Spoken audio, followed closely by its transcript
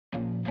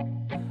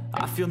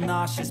I feel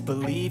nauseous,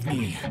 believe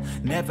me.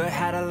 Never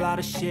had a lot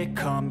of shit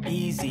come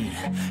easy.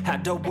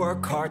 Had to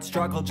work hard,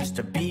 struggle just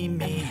to be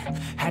me.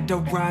 Had to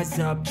rise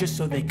up just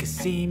so they could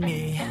see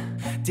me.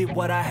 Did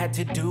what I had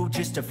to do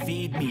just to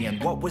feed me,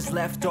 and what was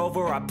left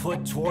over I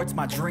put towards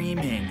my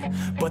dreaming.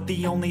 But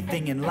the only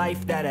thing in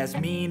life that has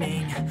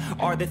meaning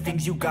are the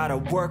things you gotta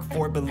work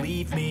for,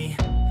 believe me.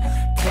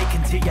 Take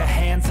into your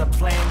hands a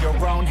plan,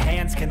 your own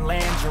hands can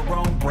land your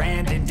own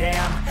brand. And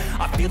damn,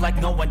 I feel like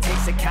no one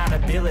takes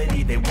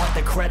accountability. They want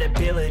the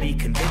credibility,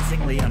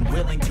 convincingly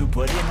unwilling to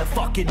put in the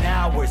fucking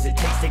hours it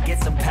takes to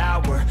get some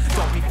power.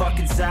 Don't be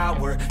fucking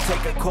sour,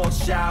 take a cold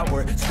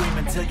shower, scream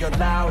until you're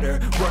louder,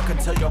 work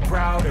until you're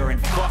prouder.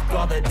 And fuck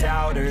all the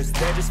doubters,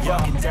 they're just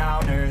fucking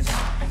downers.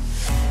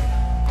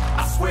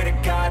 I swear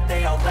to God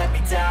they all let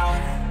me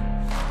down.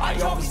 I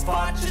always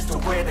fought just to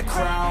wear the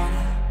crown.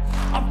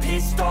 I'm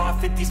pissed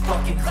off at these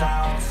fucking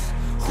clowns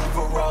who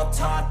were all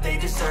taught they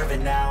deserve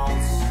an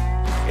ounce.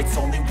 It's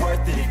only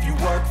worth it if you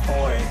work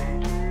for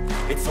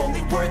it. It's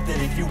only worth it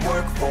if you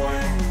work for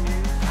it.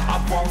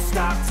 I won't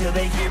stop till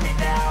they hear me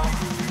now.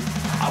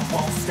 I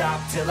won't stop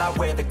till I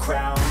wear the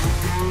crown.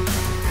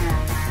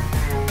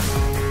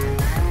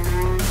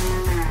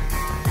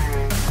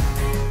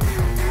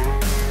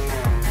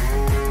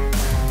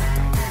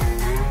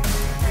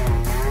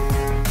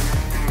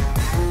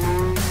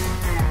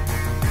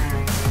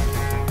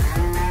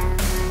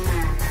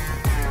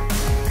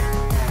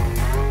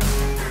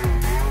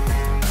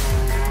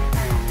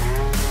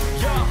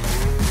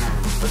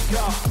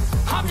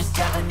 I'm just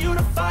telling you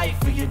to fight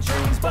for your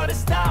dreams, but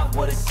it's not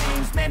what it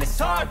seems. Man, it's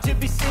hard to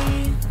be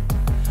seen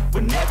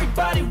when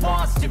everybody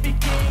wants to be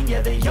king.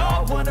 Yeah, they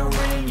all wanna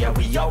ring, yeah,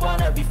 we all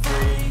wanna be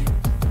free.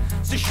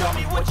 So show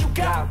me what you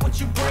got, what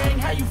you bring,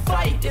 how you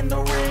fight in the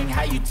ring,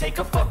 how you take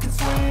a fucking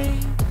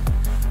swing.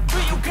 Do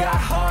you got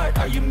heart,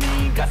 are you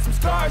mean? Got some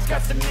scars,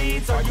 got some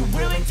needs, are you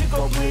willing to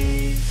go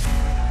bleed?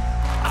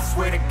 I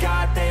swear to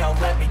God they all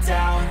let me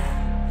down.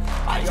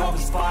 I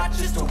always fought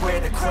just to wear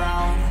the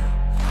crown.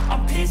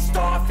 I'm pissed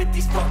off at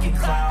these fucking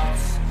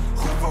clowns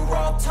who were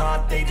all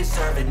taught they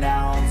deserve an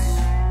ounce.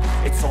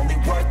 It's only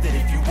worth it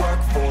if you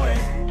work for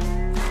it.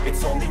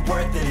 It's only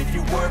worth it if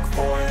you work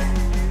for it.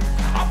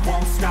 I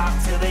won't stop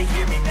till they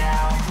hear me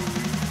now.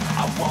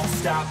 I won't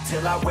stop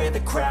till I wear the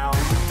crown.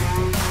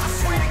 I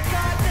swear to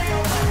God they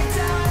all let me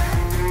down.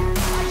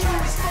 I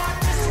always fought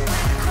just to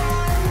wear the crown.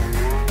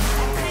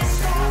 I'm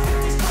pissed off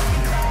at these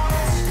fucking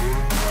clowns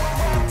who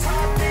were all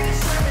taught they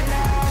deserve an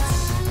ounce.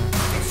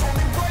 It's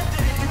only worth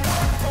it if you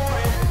work for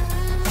it.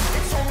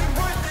 It's only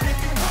worth it if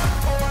you work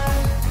for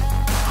it.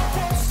 I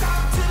won't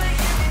stop till they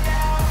hear me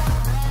now.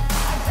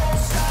 I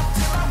won't stop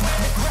till I wear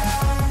the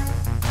crown.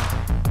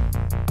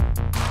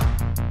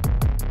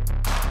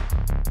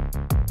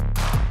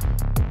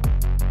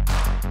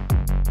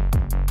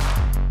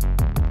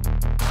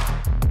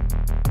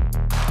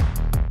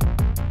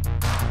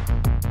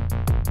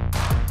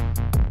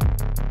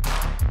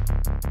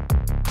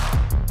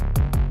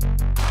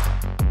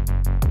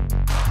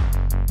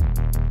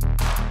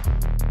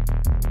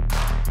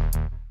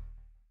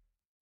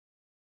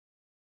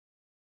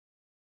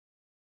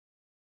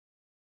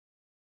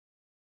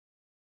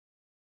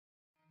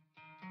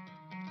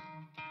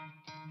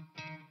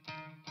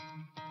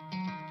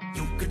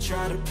 You could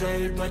try to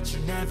play it, but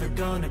you're never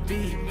gonna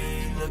beat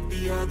me. Look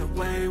the other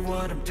way,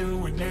 what I'm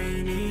doing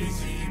ain't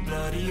easy.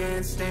 Bloody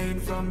hands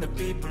stained from the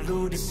people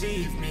who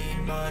deceive me.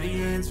 Muddy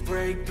hands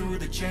break through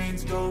the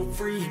chains, go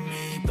free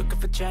me. Looking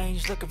for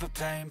change, looking for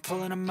pain,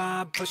 pulling a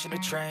mob, pushing a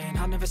train.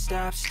 I'll never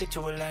stop, stick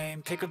to a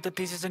lane, pick up the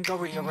pieces and go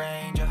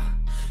rearrange.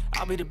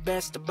 I'll be the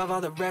best above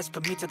all the rest,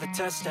 put me to the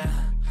test and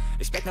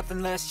expect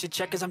nothing less. You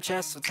check as I'm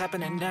chess, what's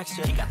happening next?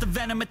 Yeah. He got the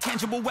venom, a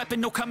tangible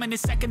weapon, no coming in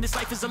second. This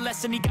life is a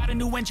lesson, he got a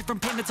new engine from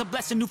pain, it's a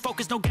blessing. New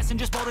focus, no guessing,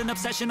 just bold and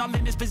obsession. All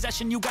in his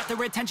possession, you got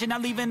their attention. I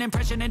leave an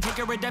impression and take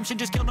your redemption.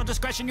 Just kill, no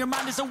discretion, your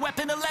mind is a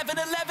weapon.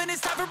 11-11,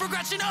 it's time for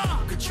progression.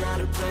 You could try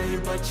to play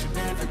it, but you're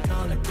never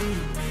gonna beat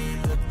me.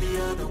 Look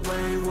the other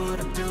way, what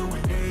I'm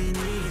doing ain't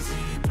easy.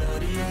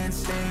 Bloody hands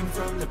stained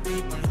from the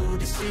people who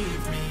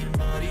deceive me.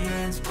 Muddy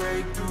hands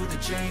break through the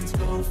chains,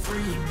 go free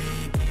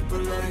me. People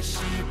like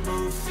sheep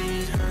move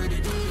feet, hurt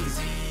it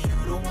easy.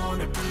 You don't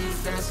wanna be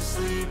fast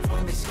asleep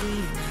when they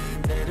scheming.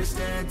 Better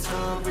stand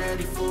tall,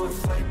 ready for a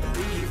fight,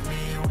 believe me.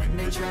 When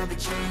they try the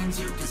chains,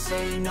 you can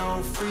say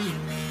no, free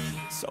me.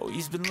 So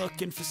he's been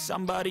looking for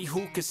somebody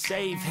who could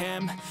save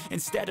him,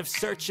 instead of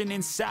searching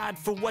inside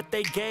for what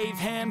they gave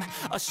him.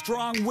 A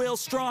strong will,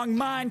 strong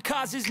mind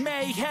causes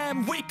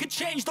mayhem. We could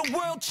change the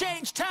world,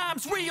 change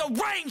times,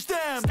 rearrange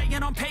them.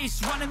 Staying on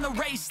pace, running the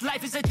race.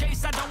 Life is a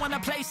chase, I don't want a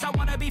place. I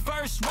wanna be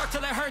first, work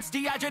till it hurts.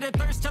 Dehydrated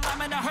thirst till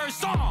I'm in a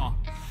hearse.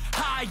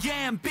 High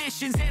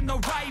ambitions and the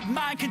right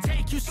mind can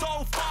take you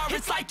so far.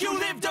 It's like you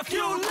lived a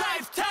few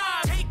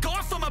lifetimes. Take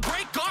off from a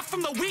break off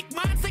from the weak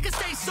minds. They can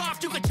stay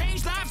soft. You can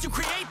change lives, you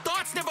create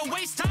thoughts. Never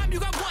waste time. You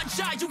got one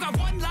shot, you got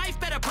one life.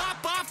 Better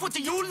pop off. What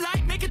do you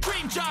like? Make a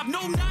dream job.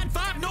 No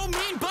 9-5, no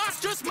mean boss.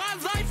 Just my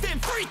life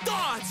and free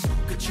thoughts. You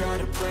could try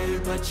to play,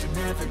 but you're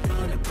never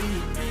gonna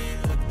beat me.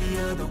 Look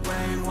the other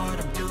way. What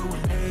I'm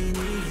doing ain't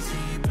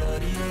easy. Blood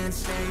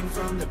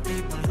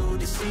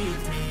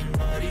deceive me.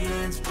 Muddy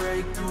hands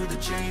break through the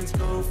chains,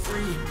 go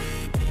free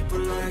me. People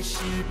like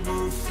sheep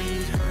move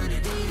feet, hurt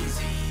it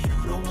easy.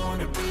 You don't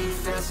wanna be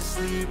fast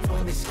asleep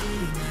when they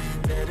scheming.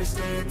 Better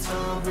stand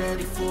tall,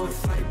 ready for a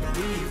fight,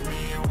 believe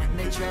me. And when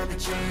they try to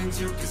change,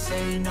 you can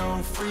say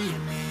no, free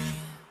me.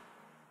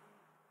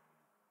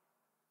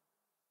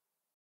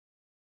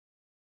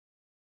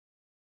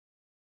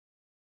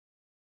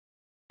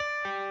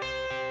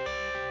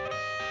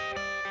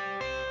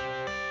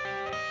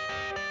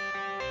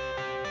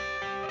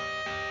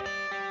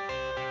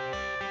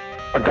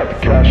 I got the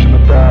cash in the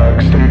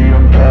bag,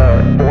 stadium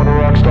packed. Born a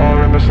rock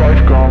star in this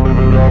life, gon' live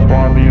it up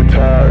on the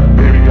attack.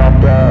 Baby,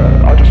 I'm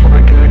bad, I just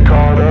wanna get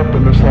caught up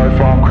in this life.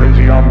 I'm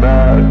crazy, I'm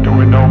mad,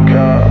 doing no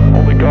cap.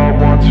 Only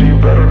God wants you,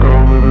 better go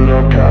live it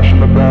up. Cash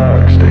in the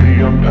bag,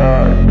 stadium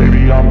packed.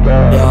 Baby, I'm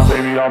bad, yeah.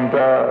 Baby, I'm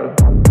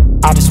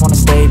bad. I just wanna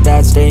stay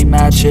bad, stay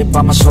mad. Chip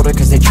on my shoulder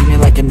cause they treat me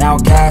like an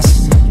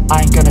outcast.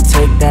 I ain't gonna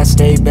take that,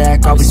 stay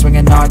back. I'll be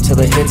swinging hard till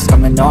the hits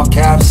come in all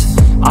caps.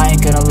 I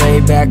ain't gonna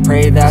lay back,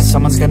 pray that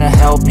someone's gonna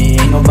help me.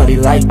 Ain't nobody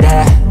like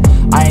that.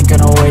 I ain't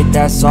gonna wait,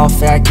 that's all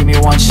fact. Give me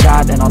one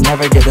shot and I'll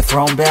never get the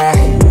throne back.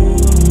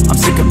 I'm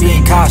sick of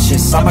being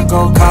cautious, I'ma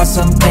go cause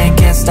something,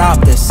 can't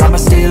stop this. I'ma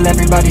steal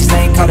everybody's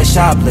lane, call it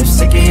shoplift.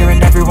 Sick of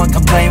hearing everyone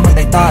complain when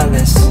they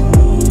thoughtless.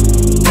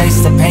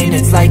 Taste the pain,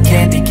 it's like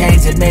candy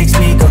canes. It makes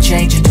me go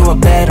change into a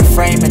better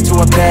frame, into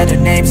a better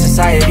name.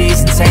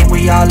 Society's insane,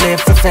 we all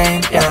live for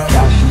fame, yeah.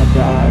 Cash in the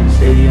bag,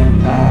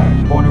 stadium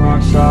packed. Born a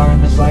rock star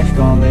in this life,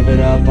 gon' live it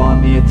up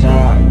on the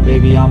attack.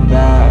 Baby, I'm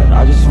bad,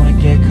 I just wanna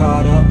get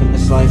caught up in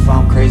this life.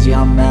 I'm crazy,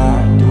 I'm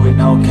mad, do it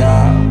no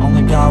cap.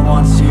 Only God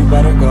wants you,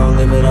 better go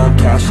live it up.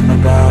 Cash in the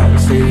bag,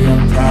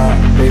 stadium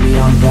packed. Baby,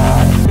 I'm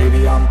bad,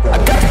 baby, I'm bad. I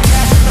got the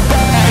cash in the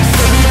bag,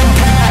 stadium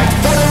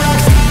packed. Born a rock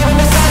star in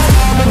this life,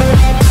 gon' live it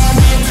up.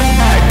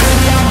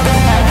 Baby, I'm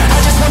bad, I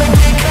just wanna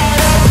get caught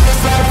up in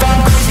this life.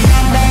 I'm crazy,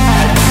 I'm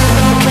mad, do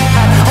it no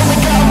cap. Only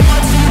God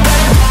wants you,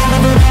 better go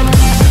live it up.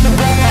 Cash in the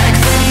bag,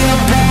 stadium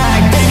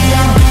packed. Baby,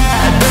 I'm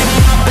bad, baby,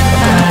 I'm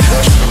bad.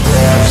 Cash in the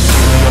bag,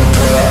 stadium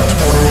packed.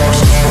 Born a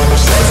rock star in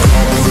this life,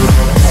 gon' live it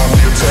up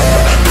on the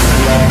attack.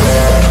 Baby, I'm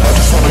bad, I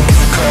just wanna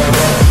get caught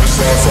up in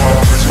this life.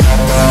 I'm crazy,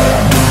 I'm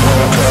mad, do it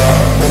no cap.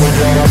 Only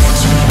God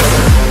wants you,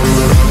 better go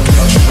live it up.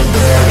 Cash in the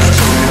bag,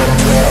 stadium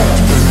packed. Baby, I'm bad,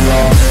 baby,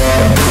 I'm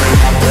bad.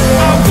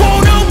 I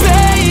won't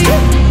obey.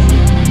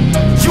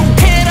 You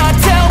cannot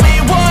tell me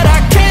what I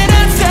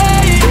cannot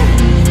say.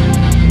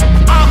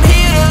 I'm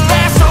here to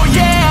last, so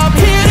yeah, I'm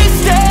here to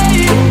stay.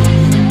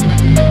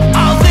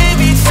 I'll live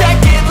each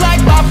second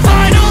like my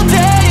final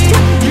day.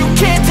 You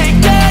can't take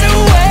that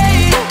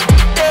away,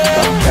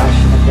 yeah. Cash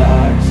in the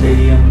bag,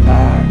 stadium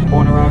packed.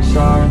 Born a rock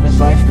star in this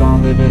life,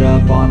 gon' live it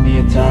up on the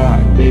attack.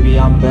 Baby,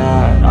 I'm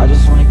bad, I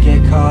just wanna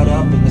get caught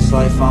up in this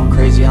life. I'm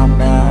crazy, I'm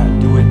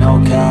mad, do it no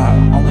cap.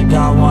 Only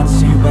God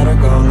wants you, better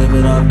go live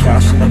it up.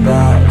 Cash in the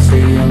bag,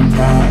 stadium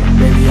packed.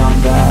 Baby,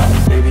 I'm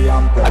bad, baby,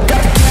 I'm bad. I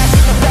got the cash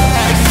in the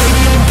bag,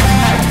 stadium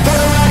packed.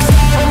 Born a rock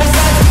star in this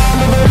life, gon'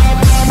 live it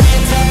up on the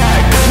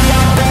attack. Baby,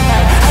 I'm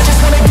bad, I just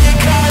wanna get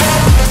caught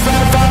up in this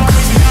life. I'm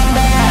crazy, I'm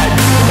mad,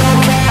 do it no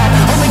cap.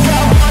 Only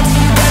God wants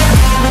you, better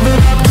go live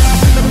it up.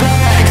 Cash in the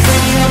bag,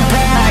 stadium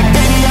packed.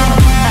 Baby, I'm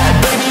bad,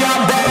 baby,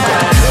 I'm bad. I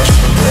got the cash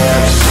in the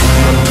bag,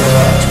 stadium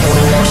packed. Born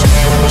a rock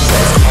star in this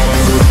life, gon'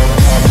 live it up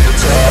on the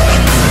attack.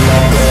 Baby,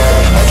 I'm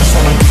bad, I just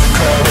wanna get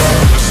caught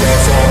up in this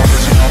life. I'm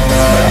crazy, I'm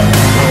mad,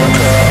 do it no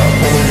cap.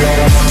 Only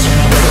God wants you,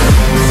 better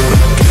go live it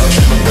up. Cash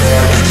in the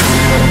bag,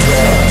 stadium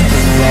packed.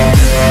 Baby, I'm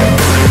bad,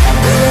 baby, I'm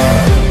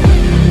bad.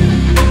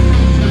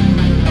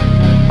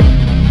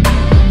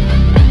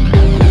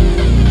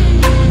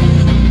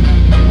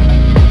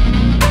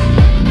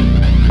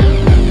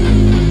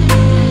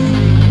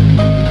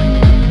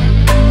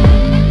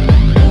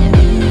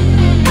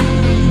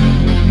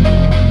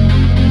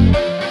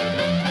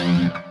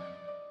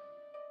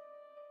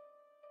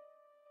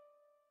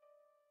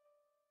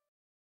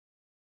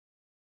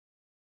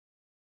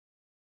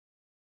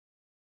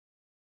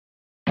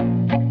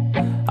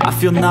 I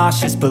feel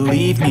nauseous,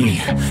 believe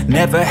me.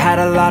 Never had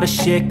a lot of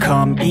shit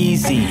come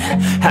easy.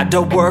 Had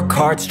to work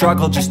hard,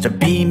 struggle just to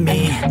be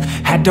me.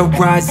 Had to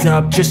rise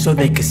up just so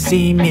they could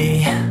see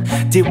me.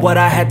 Did what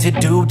I had to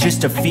do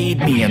just to feed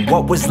me. And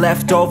what was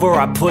left over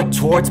I put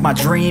towards my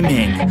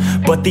dreaming.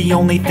 But the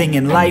only thing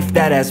in life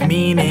that has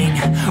meaning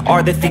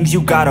are the things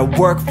you gotta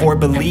work for,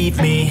 believe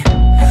me.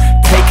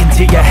 Take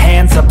into your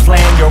hands a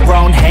plan, your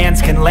own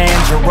hands can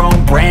land your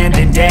own brand.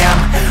 And damn,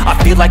 I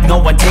feel like no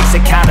one takes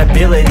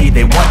accountability.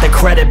 They want the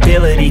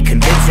credibility,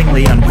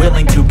 convincingly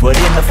unwilling to put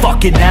in the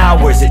fucking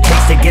hours it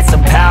takes to get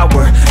some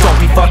power. Don't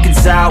be fucking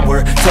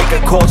sour, take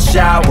a cold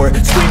shower.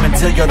 Scream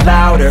until you're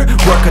louder,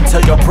 work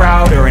until you're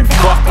prouder. And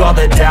fuck all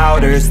the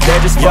doubters,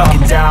 they're just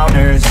fucking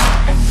downers.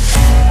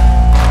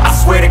 I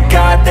swear to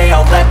God they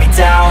all let me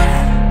down.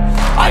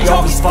 I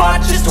always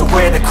fought just to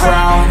wear the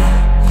crown.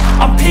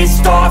 I'm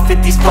pissed off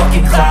at these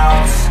fucking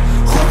clowns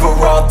who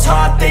were all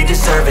taught they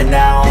deserve an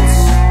ounce.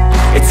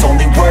 It's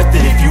only worth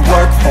it if you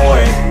work for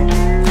it.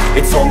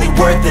 It's only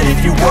worth it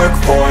if you work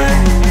for it.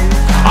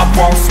 I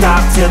won't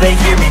stop till they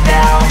hear me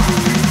now.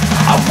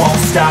 I won't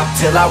stop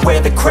till I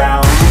wear the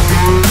crown.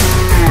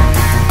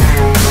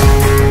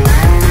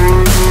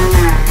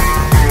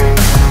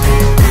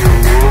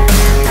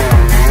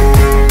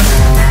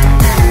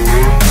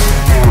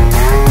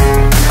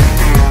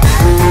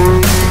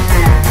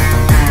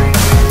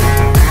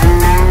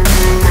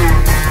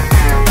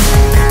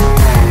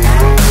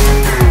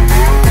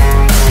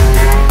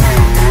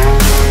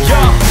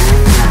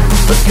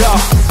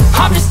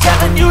 I'm just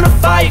telling you to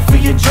fight for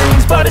your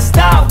dreams, but it's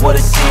not what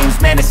it seems.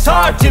 Man, it's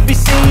hard to be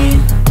seen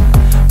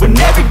when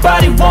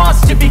everybody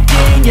wants to be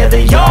king. Yeah,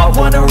 they all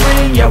wanna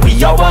ring, yeah,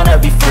 we all wanna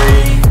be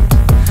free.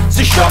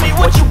 So show me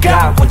what you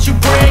got, what you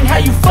bring, how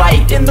you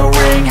fight in the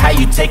ring, how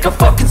you take a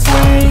fucking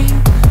swing.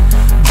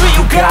 Do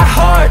you got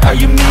heart, are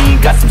you mean?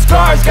 Got some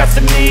scars, got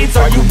some needs,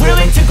 are you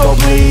willing to go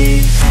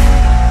bleed?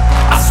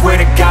 I swear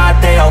to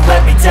God they all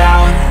let me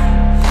down.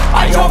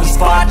 I always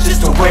fought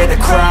just to wear the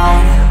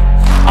crown.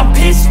 I'm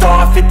pissed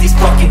off at these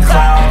fucking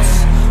clowns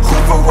who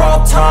were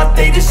all taught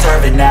they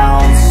deserve an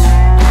ounce.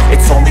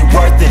 It's only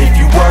worth it if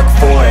you work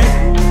for it.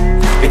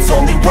 It's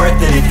only worth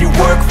it if you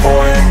work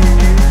for it.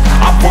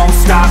 I won't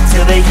stop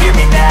till they hear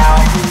me now.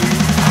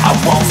 I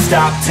won't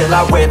stop till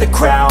I wear the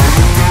crown.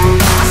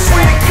 I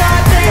swear to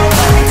God they all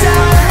let me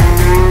down.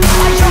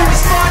 I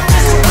always fought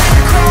just to wear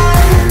the crown.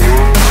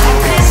 I'm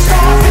pissed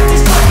off at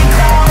these fucking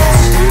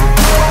clowns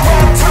who were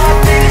all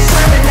taught they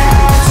deserve an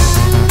ounce.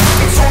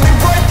 It's only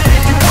worth it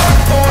if you work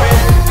for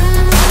it.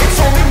 It's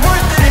only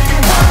worth it if you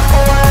work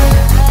for it.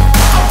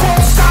 I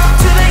won't stop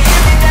till they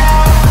hear me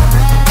now.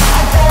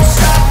 I won't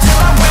stop till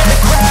I wear the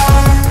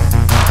crown.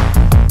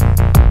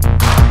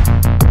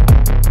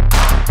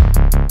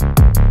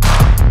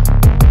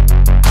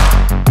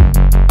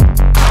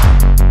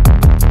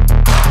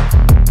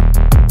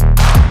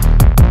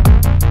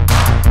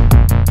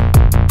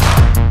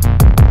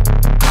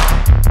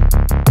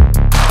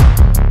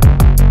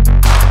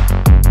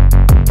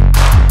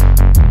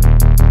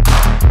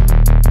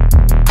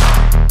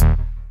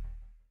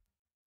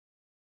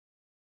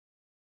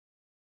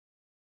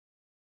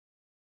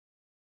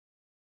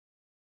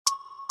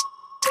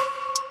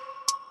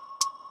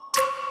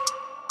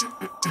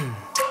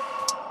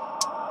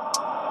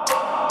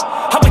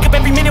 I wake up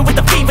every minute with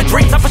the fever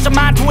dreams. I push a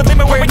mind to a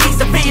limit where it needs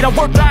to be. I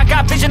work blind,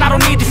 got vision I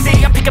don't need to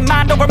see. I'm picking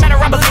mind over matter,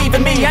 I believe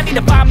in me. I need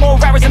to find more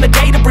hours in the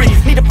day to breathe.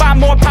 Need to find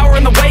more power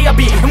in the way I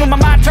be. And when my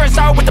mind turns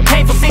sour with the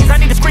painful scenes, I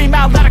need to scream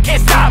out loud, I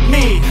can't stop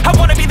me. I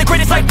wanna be the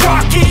greatest like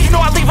Rocky. You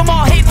know I leave them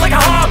all hating like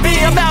a hobby.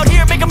 I'm out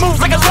here making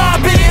moves like a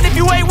lobby. And if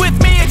you ain't with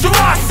me, it's your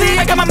loss. See,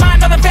 I got my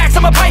mind on the facts,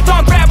 I'm a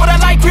python. Grab what I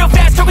like real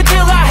fast, choke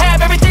until I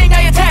have everything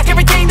I attack,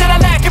 everything that I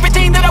lack,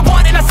 everything that I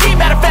want, and I see,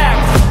 matter of fact.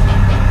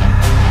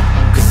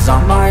 Cause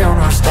I'm my own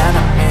worst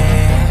enemy.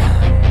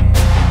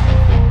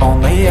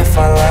 Only if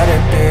I let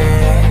it be.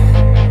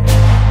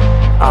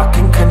 I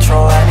can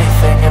control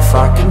anything if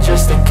I can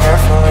just think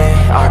carefully.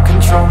 I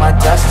control my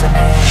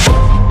destiny.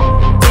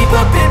 Deep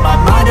up in my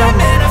mind I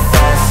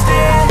manifest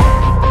it.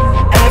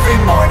 Every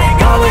morning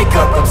I wake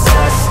up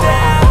obsessed,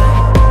 and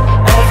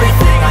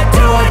everything I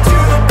do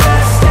the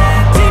best.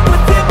 And deep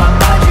within my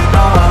mind you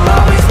know I'll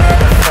always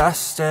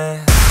manifest it.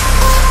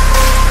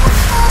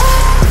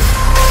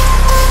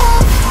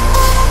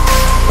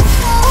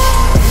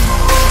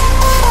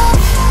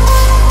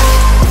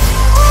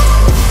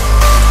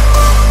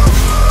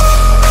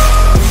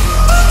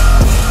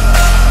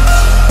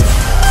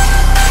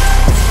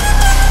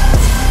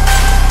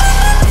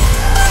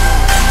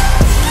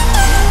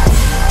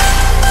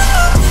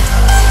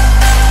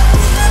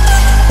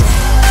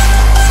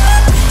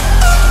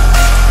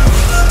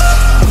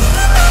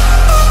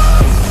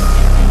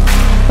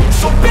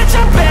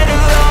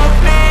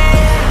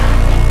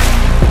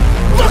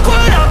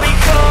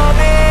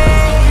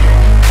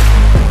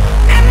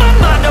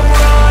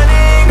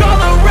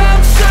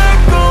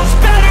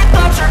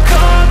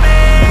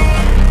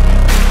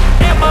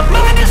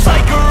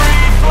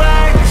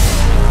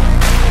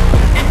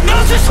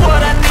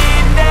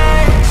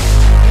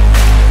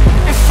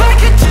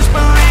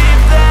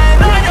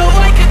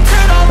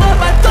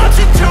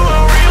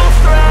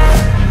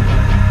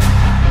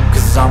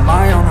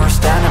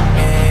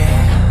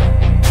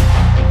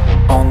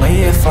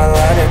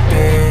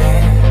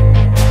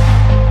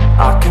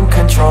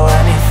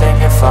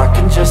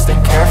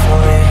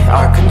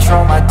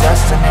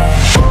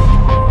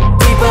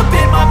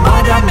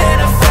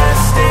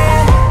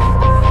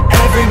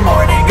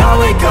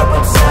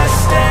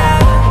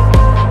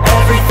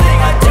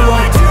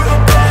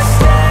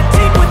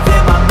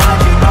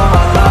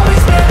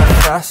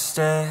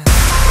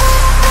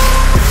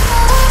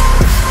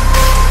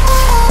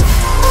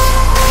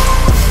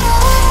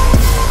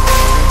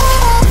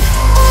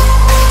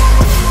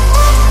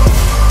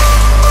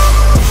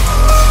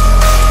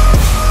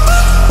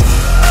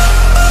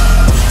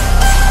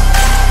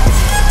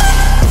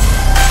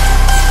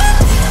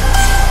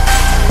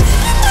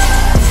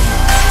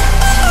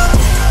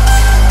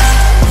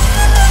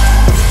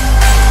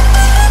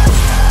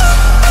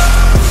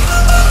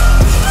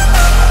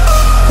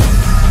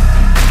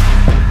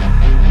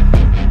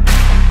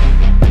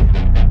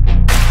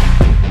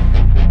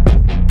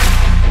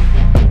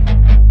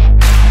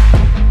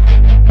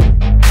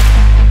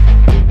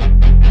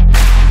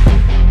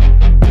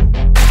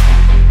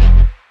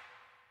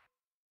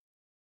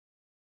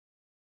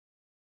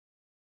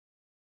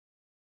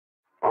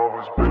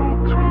 was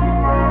built to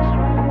last.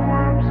 With the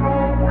webs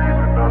I'm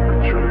weaving, I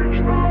could change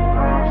the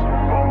past.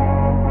 With all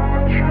I'm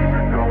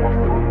achieving, got my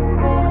foot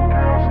on the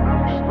gas.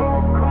 Never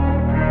stop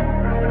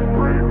competing. If you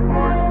break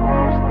like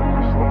glass, then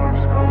this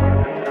life's gonna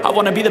end. I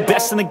wanna be the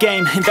best in the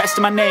game, invest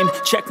in my name.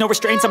 Check no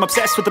restraints, I'm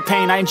obsessed with the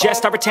pain. I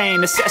ingest, I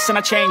retain, assess and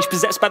I change.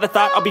 Possessed by the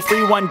thought I'll be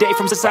free one day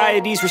from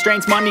society's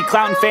restraints. Money,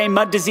 clout and fame,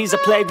 mud, disease, a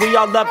plague. We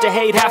all love to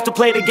hate, have to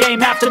play the game,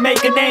 have to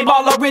make a name.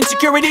 All our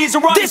insecurities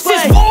are on display.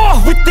 This is war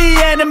with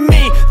the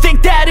enemy,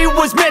 think that it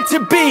was meant to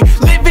be.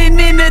 Living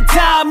in a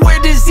time where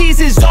disease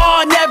is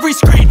on every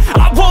screen.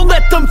 I won't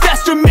let them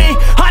fester me,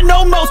 I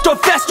know most are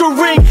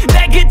festering.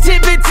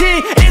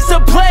 Negativity is a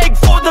plague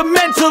for the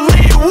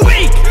mentally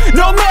weak.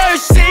 No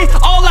mercy,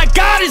 all I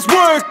got is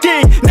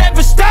working.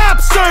 Never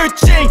stop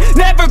searching,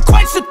 never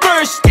quite so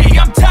thirsty.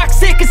 I'm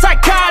toxic and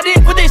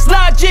psychotic with this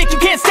logic, you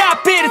can't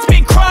stop it. It's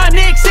been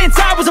chronic since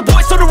I was a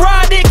boy, so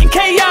neurotic and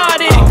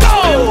chaotic.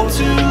 Built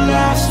to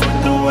last.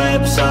 With the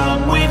webs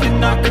I'm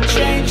weaving, I could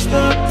change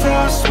the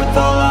past. With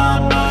all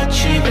I'm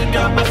achieving,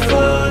 got my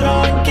foot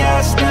on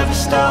gas. Never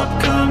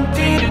stop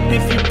competing.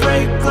 If you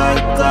break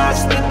like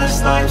glass, then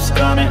this life's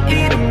gonna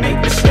eat 'em. Make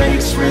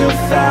mistakes real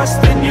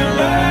fast, then you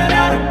learn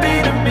how to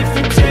beat 'em. If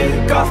you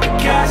take off the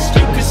cast,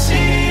 you can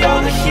see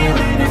all the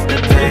healing. If the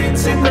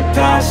pain's in the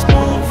past,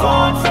 move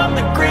on from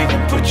the grave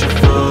and put your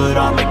foot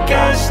on the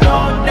gas.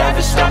 No,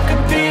 never stop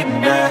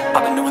competing, yeah.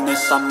 I've been doing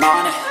this, I'm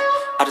on it.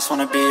 I just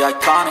wanna be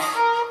iconic.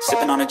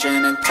 Sipping on a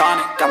gin and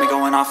tonic, got me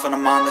going off when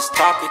I'm on this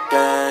topic,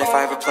 yeah. If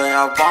I ever play,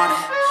 I want it.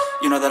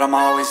 You know that I'm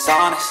always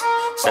honest.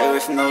 Stay away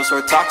from those who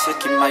are toxic.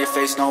 Keep them out your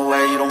face, no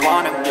way, you don't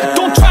want it, yeah.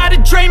 Don't try to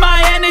drain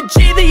my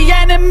energy. The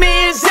enemy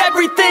is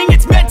everything.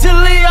 It's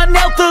mentally,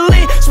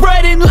 unhealthily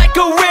spreading like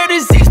a rare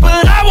disease,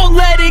 but I won't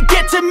let it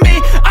get to me.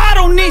 I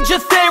don't need your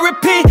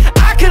therapy.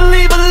 I can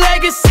leave a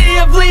legacy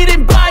of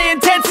leading by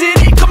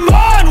intensity. Come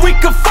on, we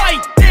can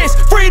fight this.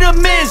 Freedom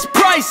is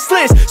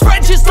priceless.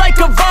 Spread just like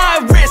a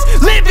virus.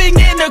 Living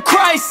in a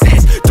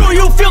crisis. Do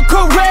you feel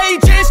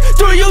courageous?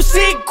 Do you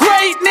seek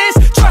greatness?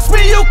 Trust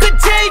me, you can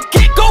take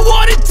it. Go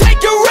on and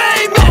take your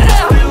aim.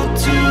 Built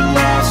to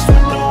last.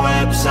 With the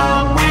webs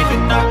I'm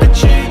weaving, I could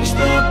change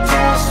the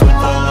past.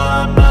 With all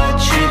I'm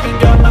achieving,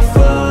 got my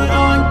foot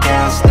on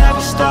gas.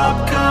 Never stop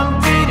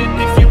competing.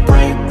 If you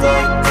break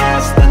like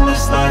glass, then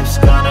this life's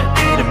gonna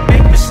eat 'em.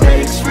 Make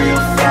mistakes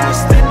real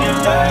fast, then you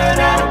learn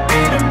how to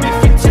beat 'em. If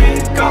you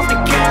take off the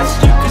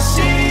cast, you can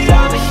see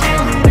all the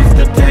healing. If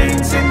the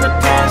pain's in the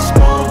past,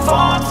 move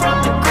on from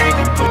the grave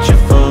and put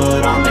your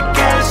foot on the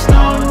gas.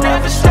 No,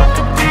 never stop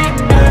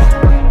competing, yeah.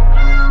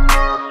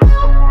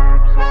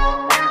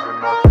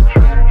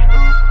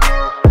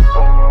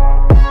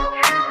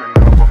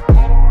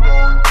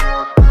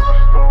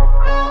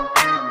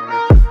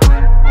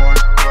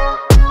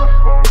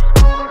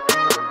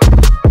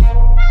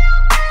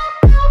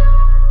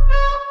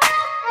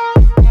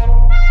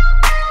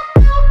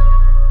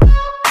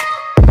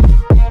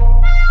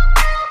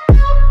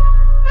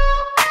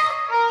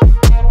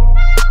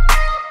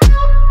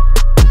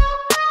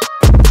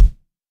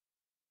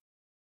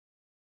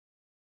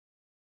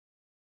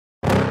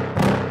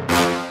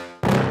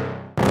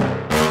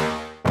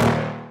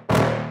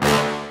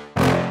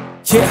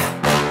 Yeah.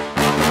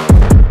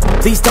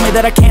 Please tell me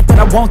that I can't, that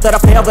I won't, that I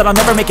fail, that I'll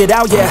never make it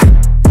out, yeah.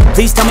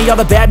 Please tell me all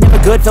the bad, never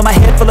good, fill my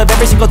head full of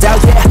every single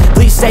doubt, yeah.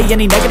 Please say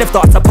any negative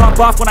thoughts, I pop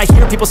off when I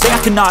hear people say I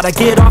cannot. I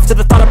get off to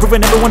the thought of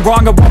proving everyone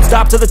wrong, I won't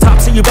stop to the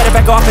top, so you better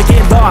back off and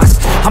get lost.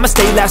 I'ma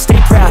stay loud, stay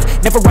proud,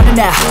 never running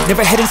out,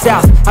 never heading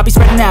south. I'll be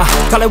spreading out,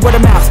 call it word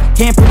of mouth,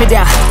 can't put me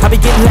down, I'll be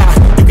getting loud.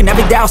 You can have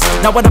your doubts,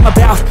 not what I'm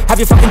about, have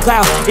your fucking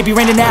clout. It be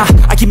raining now,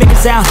 I keep making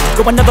sound,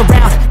 go another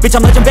round, bitch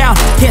I'm legend bound,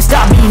 can't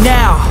stop me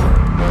now.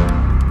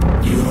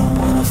 You don't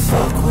wanna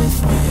fuck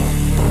with me.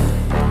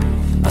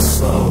 A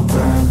slow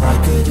burn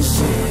like a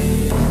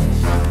disease.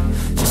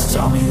 Just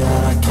tell me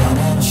that I can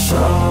and I'll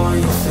show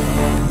you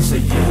things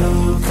that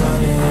you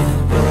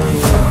couldn't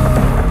believe.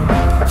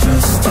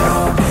 Just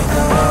tell me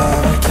that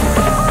I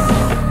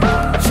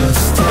can.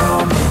 Just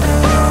tell me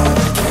that I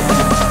can.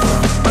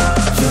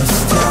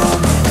 Just tell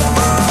me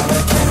that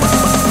I can.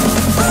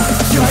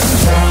 Just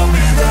tell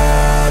me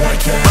that I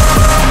can.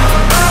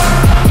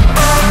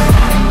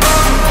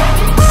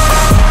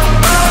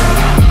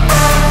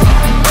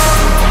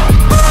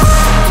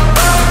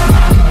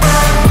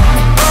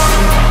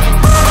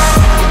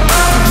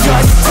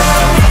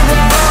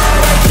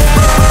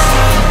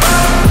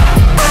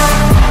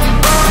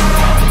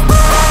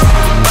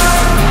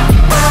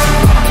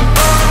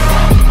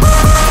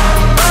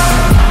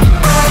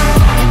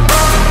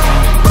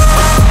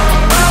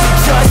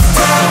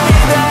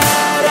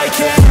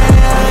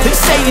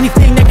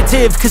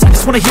 Cause I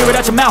just wanna hear it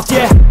out your mouth,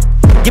 yeah.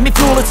 Give me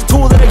fuel, it's a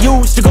tool that I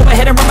use to go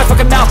ahead and run my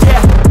fucking mouth,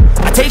 yeah.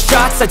 I take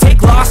shots, I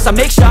take loss, I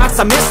make shots,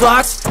 I miss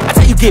lots. That's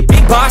how you get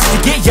big boss, you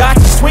get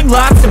yachts, you swing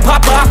lots and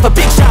pop off a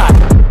big shot.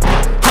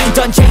 I ain't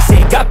done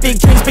chasing, got big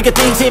dreams, bigger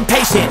things,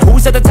 impatient.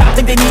 Who's at the top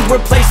think they need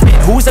replacement?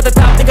 Who's at the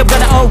top think I'm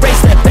gonna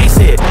erase them? Face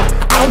it,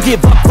 I don't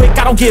give up quick,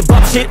 I don't give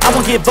up shit, I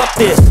won't give up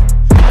this.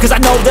 Cause I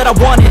know that I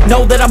want it,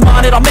 know that I'm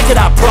on it, I'll make it,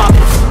 I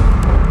promise.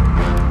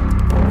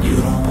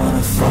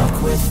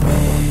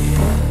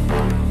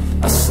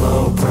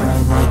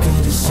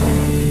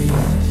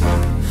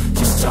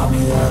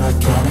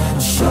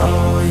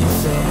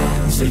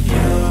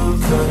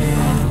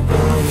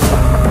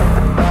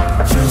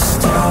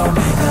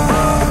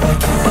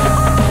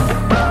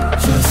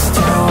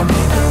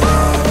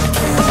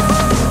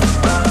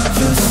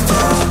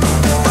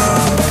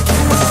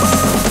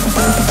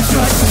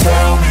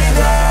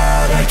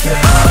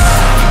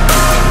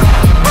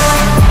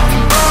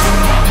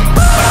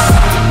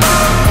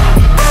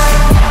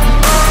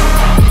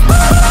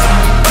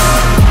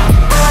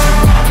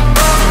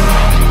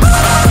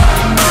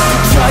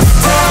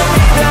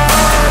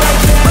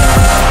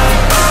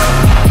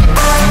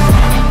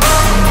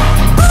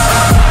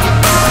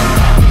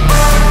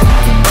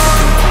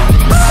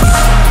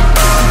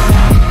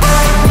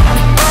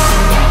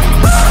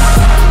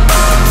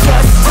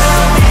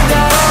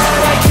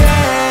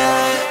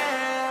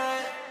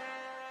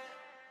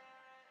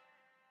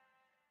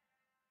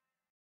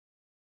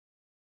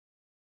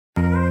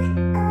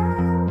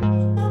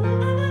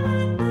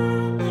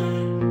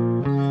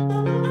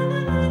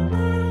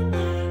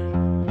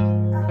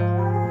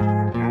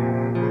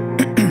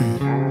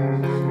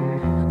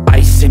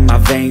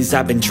 years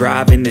I've been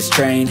driving this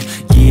train,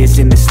 years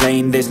in this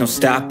lane, there's no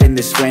stopping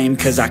this flame.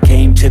 Cause I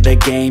came to the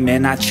game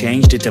and I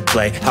changed it to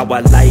play how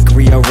I like,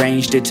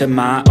 rearranged it to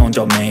my own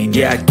domain.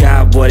 Yeah, I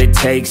got what it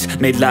takes,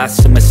 made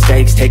lots of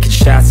mistakes, taking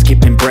shots,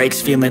 skipping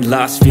breaks, feeling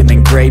lost,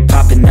 feeling great,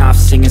 popping off,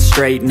 singing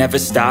straight, never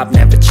stopped,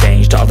 never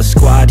changed. All the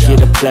squad here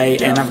to play,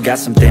 and I've got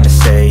something to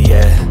say,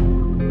 yeah.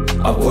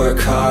 I work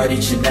hard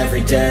each and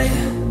every day,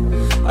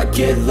 I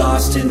get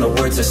lost in the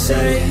words I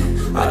say.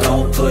 I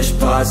don't push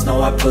pause,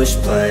 no I push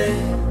play.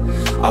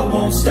 I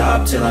won't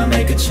stop till I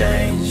make a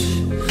change.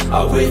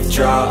 I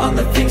withdraw on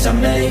the things I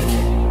make.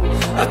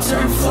 I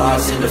turn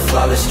flaws into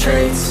flawless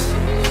traits.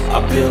 I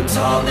build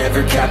tall,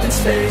 never capped in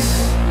space.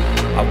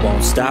 I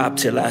won't stop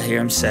till I hear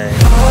him say,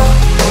 oh,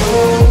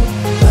 oh,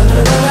 la,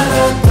 la, la,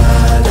 la, la,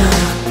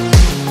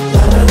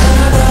 la, la, la, la,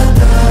 la,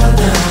 la,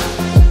 la.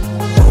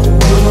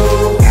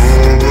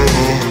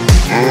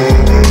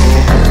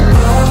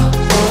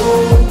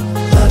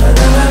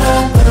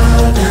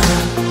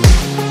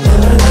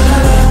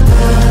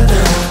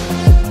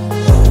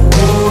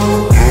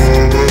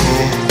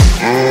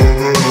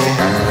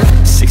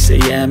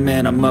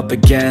 And I'm up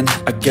again.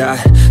 I got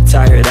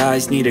tired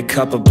eyes, need a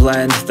cup of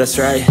blend. That's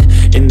right,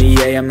 in the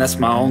AM, that's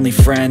my only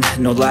friend.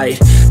 No light,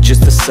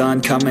 just the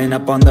sun coming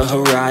up on the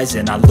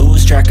horizon. I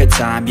lose track of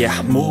time, yeah,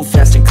 I move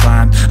fast and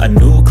climb a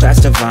new class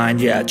divine,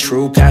 yeah,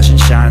 true passion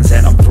shines.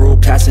 And I'm through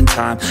passing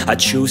time, I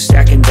choose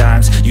stacking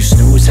dimes. You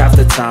snooze half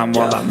the time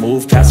while I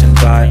move passing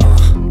by.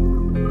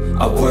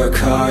 I work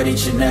hard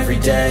each and every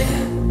day,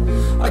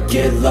 I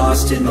get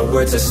lost in the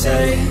words I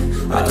say.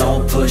 I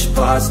don't push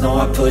pause, no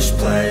I push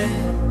play.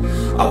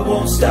 I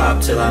won't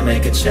stop till I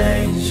make a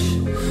change.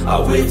 I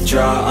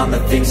withdraw on the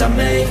things I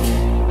make.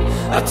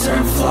 I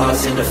turn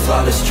flaws into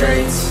flawless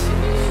traits.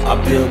 I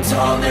build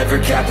tall, never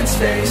capped in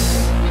space.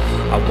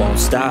 I won't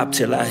stop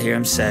till I hear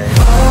him say,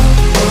 oh,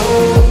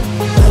 oh,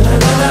 la,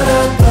 la, la, la,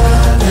 la,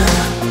 la,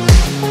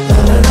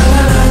 la, la, la,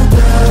 la,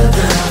 la,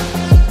 la.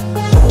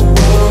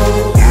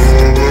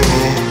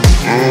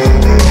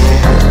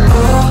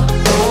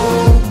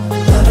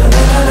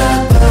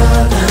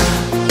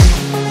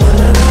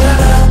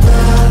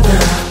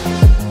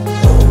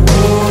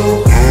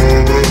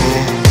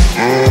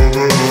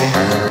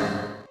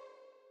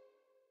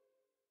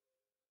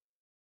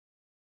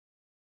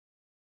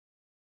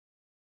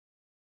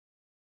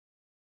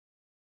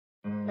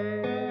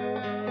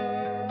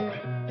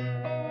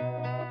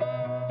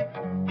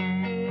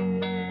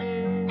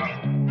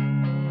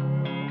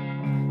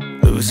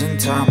 Losing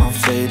time, I'm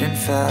fading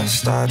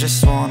fast. I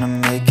just wanna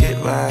make it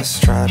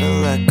last. Try to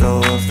let go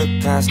of the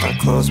past. I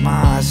close my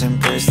eyes,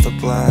 embrace the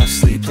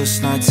blast.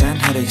 Sleepless nights and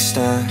headaches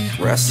stack.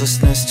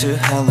 Restlessness to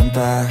hell and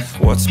back.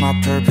 What's my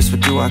purpose?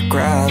 What do I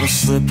grab? A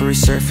slippery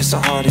surface, a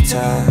heart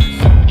attack.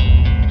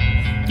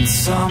 And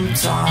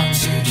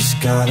sometimes you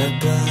just gotta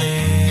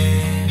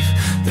believe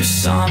there's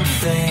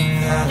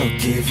something that'll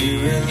give you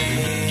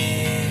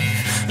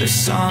relief. There's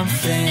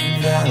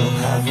something that'll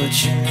have what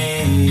you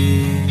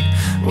need,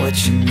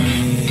 what you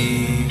need.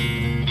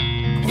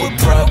 We're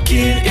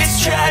broken,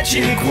 it's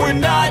tragic, we're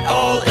not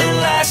all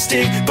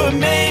elastic, but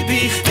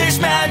maybe there's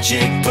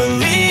magic.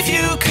 Believe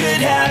you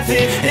could have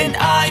it. And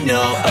I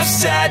know of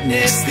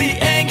sadness, the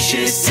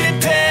anxious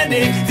and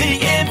panic, the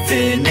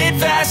infinite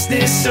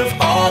vastness of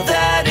all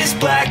that is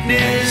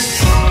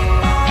blackness.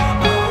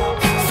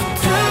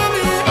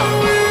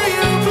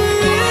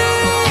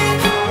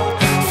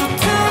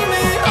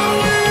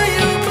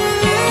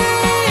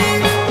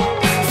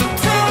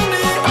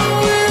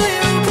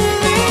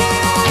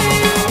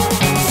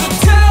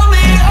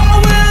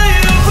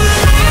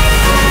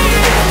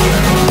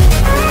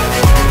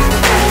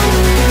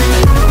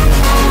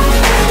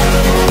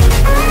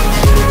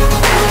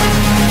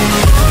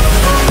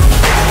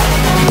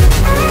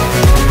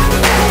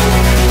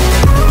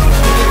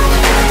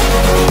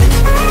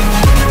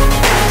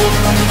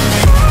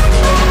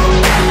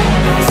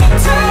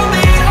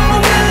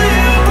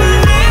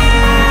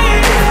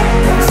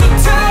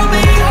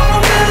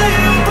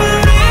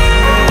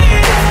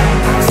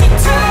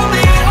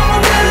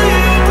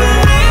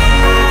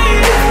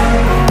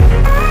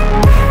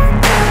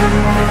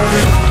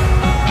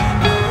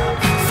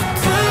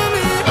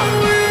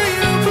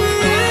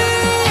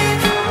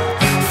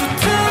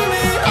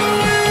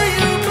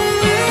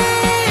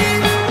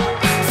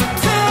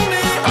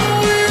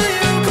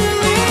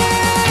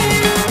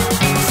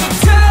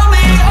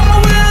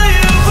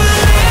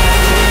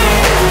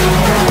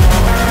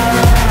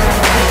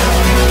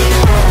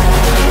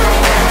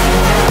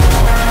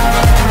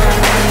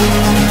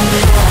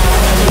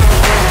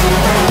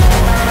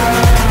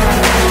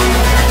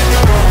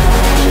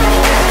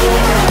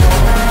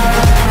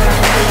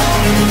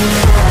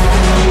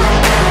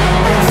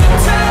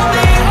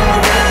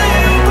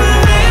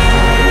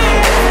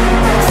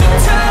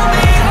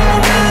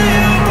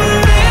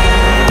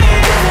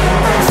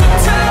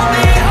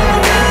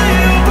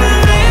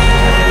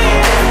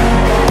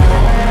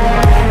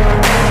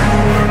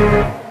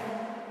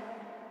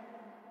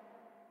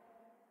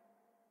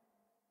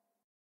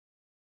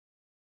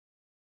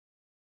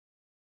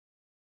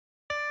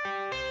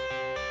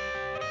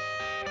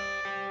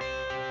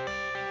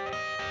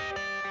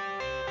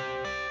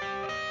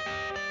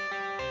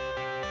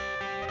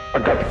 I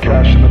got the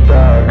cash in the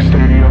bag,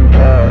 stadium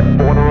packed.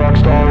 Born a rock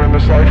star in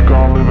this life,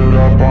 gon' live it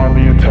up on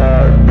the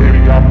attack.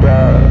 Baby, I'm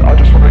bad, I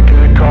just wanna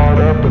get caught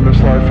up in this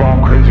life.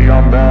 I'm crazy,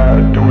 I'm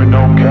mad, doing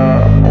no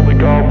cap. Only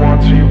got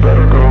one, so you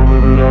better go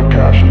live it up.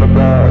 Cash in the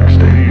bag,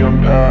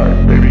 stadium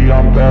packed. Baby,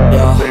 I'm bad,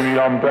 yeah. Baby,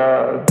 I'm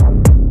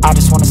bad. I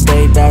just wanna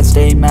stay bad,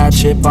 stay mad.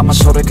 Chip on my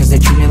shoulder cause they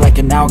treat me like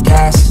an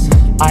outcast.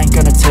 I ain't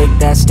gonna take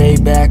that, stay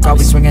back. I'll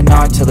be swinging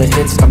hard till the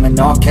hits come in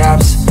all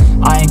caps.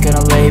 I ain't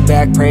gonna lay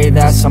back, pray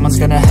that someone's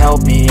gonna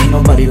help me. Ain't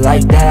nobody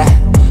like that.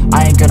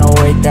 I ain't gonna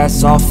wait,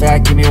 that's all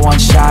fact. Give me one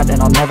shot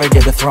and I'll never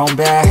get the throne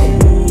back.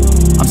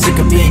 I'm sick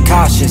of being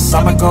cautious,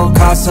 I'ma go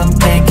cause some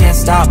pain, can't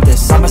stop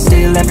this. I'ma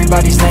steal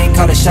everybody's lane,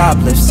 call it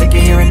shoplift. Sick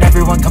of hearing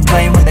everyone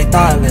complain when they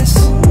thoughtless.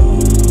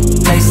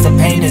 Taste the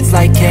pain, it's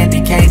like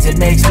candy canes. It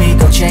makes me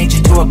go change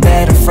into a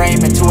better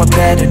frame, into a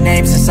better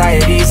name.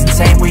 Society's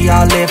insane, we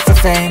all live for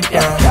fame,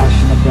 yeah.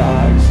 Cash in the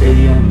bag,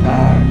 stadium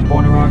packed.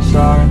 Born a rock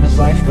star in this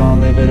life,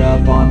 gon' live it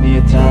up on the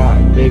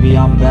attack. Baby,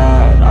 I'm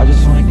bad, I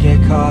just wanna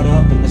get caught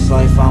up in this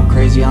life. I'm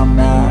crazy, I'm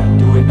mad,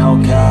 do it no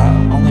cap.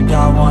 Only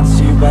got one,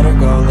 so you better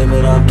go live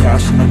it up.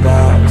 Cash in the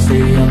bag,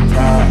 stadium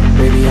packed.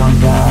 Baby, I'm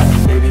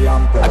bad, baby,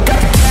 I'm bad. I got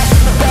the cash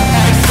in the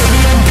bag,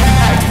 stadium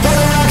packed. Born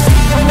a rock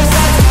star in this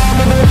life, gon'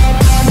 live it up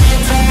on the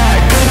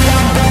attack. Baby,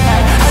 I'm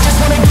bad, I just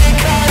wanna get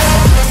caught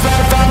up in this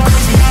life. I'm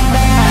crazy, I'm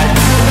mad,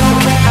 do it no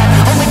cap.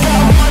 Only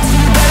got one, so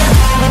you better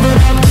go live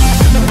it up.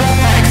 Cash in the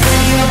bag,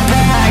 stadium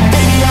packed.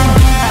 Baby, I'm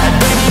bad,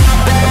 baby,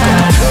 I'm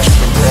bad. Cash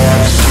in the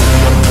bag,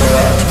 stadium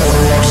packed. Born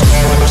a rock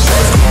star in this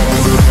life, gon'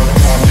 live it up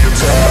on the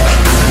attack.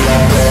 Baby,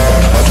 I'm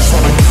bad, I just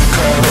wanna get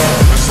caught up in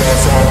this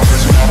life. I'm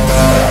crazy, I'm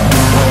mad,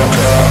 do it no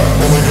cap.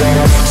 Only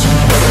got one, so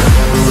you better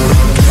go live it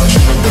up. Cash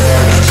in the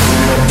bag,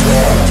 stadium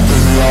packed.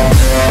 Baby, I'm bad, baby, I'm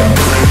bad.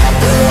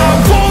 I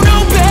won't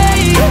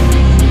obey.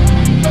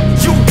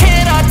 You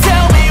cannot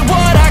tell me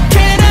what I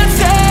cannot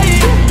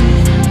say.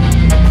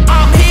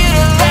 I'm here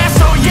to last,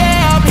 so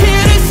yeah, I'm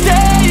here to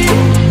stay.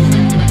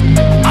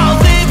 I'll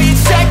live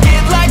each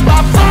second like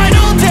my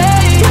final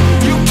day.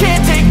 You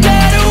can't take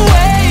that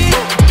away,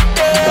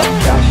 yeah.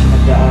 Cash in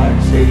the bag,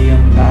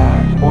 stadium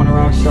packed. Born a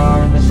rock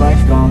star in this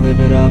life, gon' live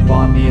it up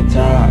on the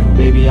attack.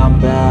 Baby, I'm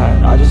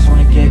bad, I just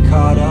wanna get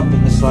caught up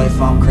in this life.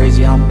 I'm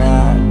crazy, I'm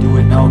mad, do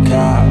it no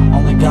cap.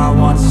 Only got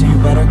one, so you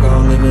better go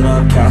live it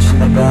up. Cash in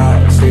the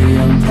bag,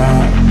 stadium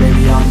packed.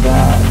 Baby, I'm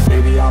bad,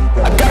 baby, I'm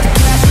bad. I got the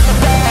cash in the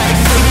bag,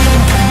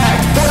 stadium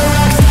packed. Born a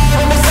rock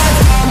star in this life,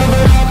 gon' live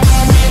it up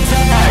on the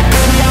attack.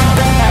 Baby, I'm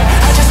bad,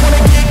 I just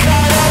wanna get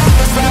caught up in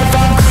this life.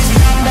 I'm crazy,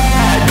 I'm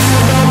mad, do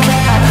it no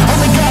cap.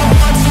 Only got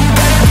one, so you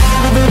better go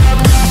live it up.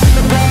 Cash in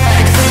the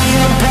bag,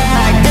 stadium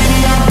packed. Baby,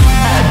 I'm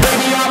bad,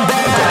 baby, I'm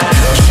bad. I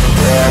got the cash in the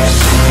bag,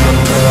 stadium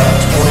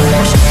packed. Born a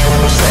rock star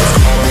in this life,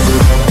 gon' live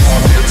it up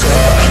on the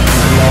attack.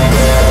 Baby, I'm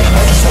bad,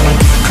 I just wanna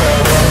get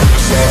caught up in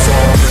this life.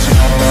 I'm crazy,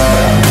 I'm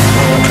mad, do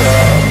it no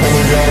cap.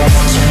 Only got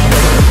one, so you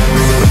better go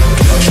live it up.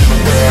 Cash in the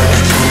bag,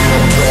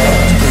 stadium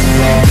packed.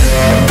 Baby, I'm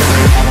bad,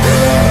 baby, I'm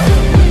bad.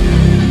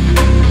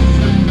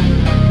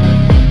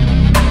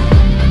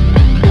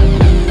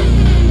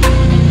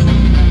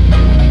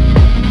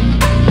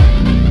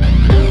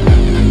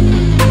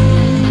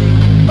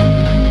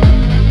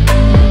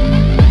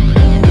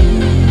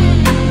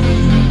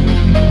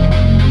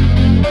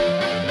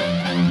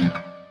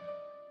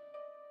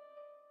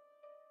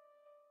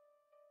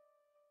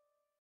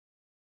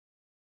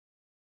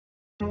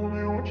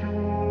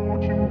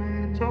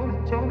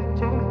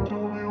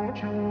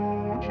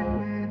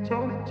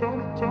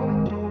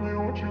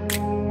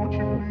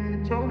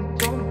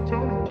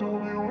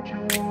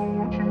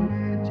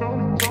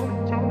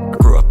 I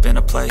grew up in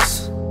a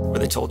place where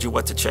they told you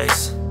what to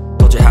chase,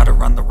 told you how to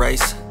run the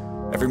race.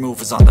 Every move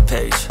was on the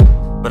page,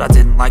 but I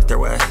didn't like their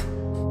way.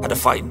 Had to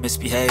fight and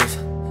misbehave,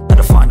 had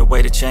to find a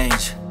way to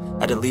change,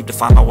 had to leave to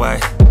find my way.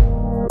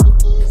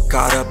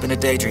 Caught up in a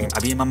daydream, I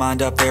beat my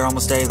mind up there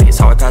almost daily. It's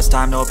how I pass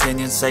time, no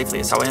opinions safely.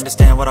 It's how I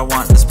understand what I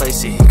want in this place,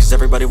 see. Cause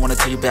everybody wanna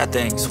tell you bad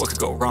things, what could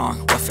go wrong,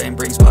 what fame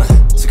brings. But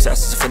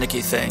success is a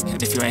finicky thing,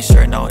 and if you ain't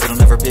sure, no, it'll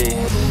never be.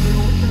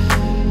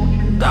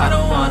 I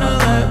don't wanna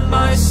let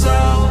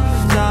myself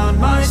down,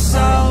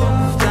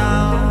 myself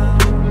down.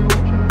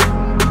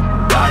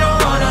 I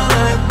don't wanna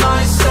let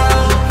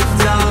myself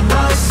down,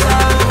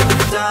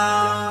 myself down.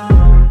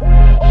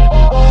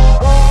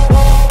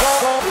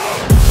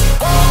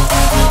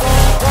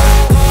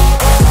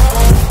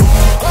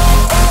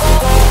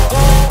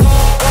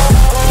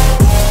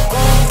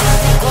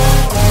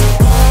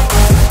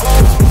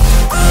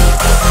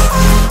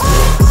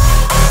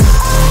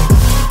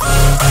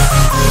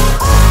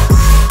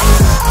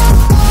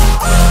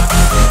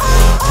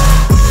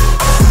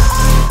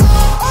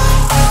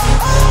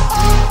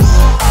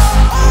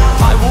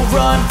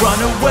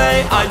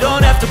 I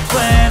don't have to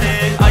plan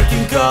it, I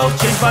can go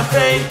change my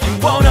fate. You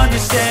won't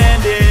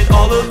understand it,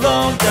 all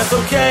alone, that's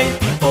okay.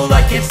 People,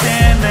 I can't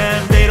stand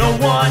them, they don't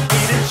want me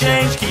to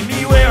change. Keep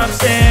me where I'm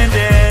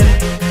standing,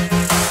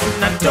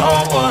 and I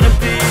don't wanna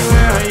be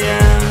where I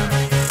am.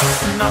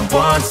 And I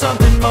want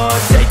something more,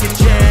 take a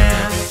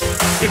chance.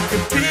 It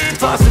could be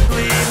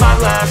possibly my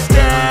last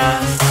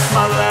dance,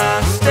 my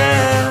last dance.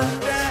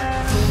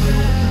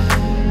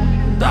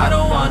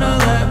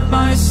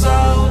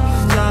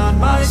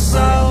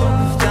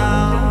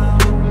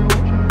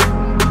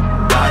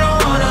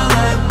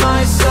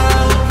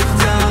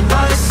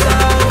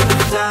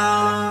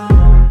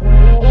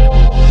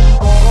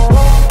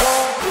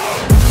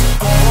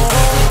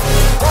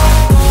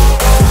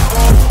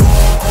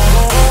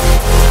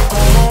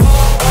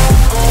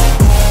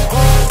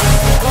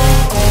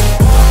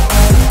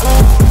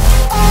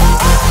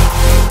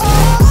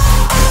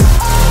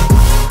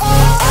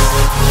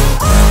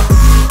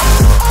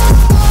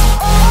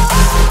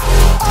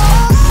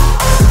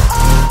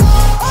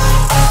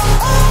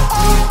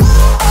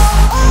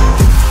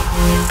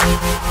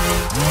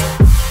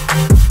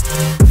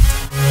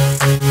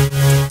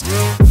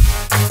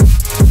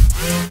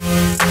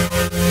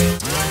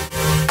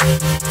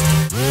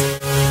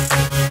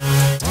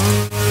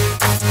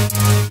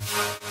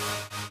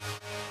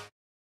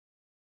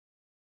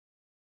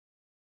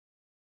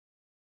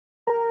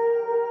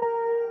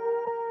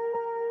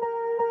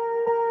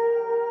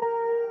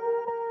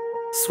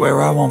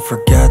 Swear I won't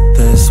forget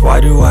this, why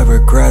do I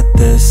regret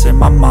this? In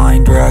my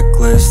mind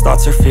reckless,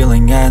 thoughts are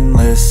feeling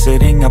endless.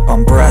 Sitting up,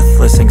 I'm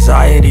breathless,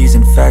 anxiety's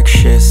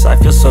infectious. I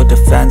feel so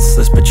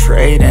defenseless,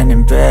 betrayed and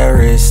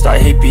embarrassed. I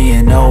hate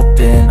being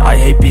open, I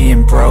hate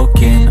being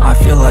broken. I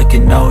feel like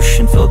an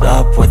ocean, filled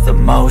up with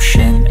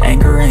emotion.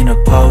 Anger ain't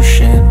a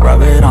potion,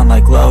 rub it on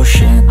like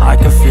lotion. I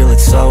can feel it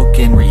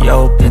soaking,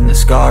 reopen, the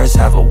scars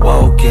have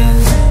awoken.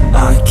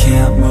 I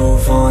can't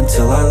move on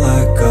till I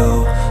let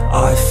go.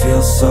 I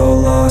feel so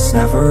lost,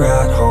 never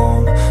at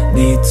home.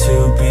 Need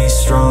to be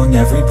strong,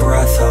 every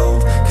breath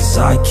hold. Cause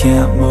I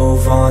can't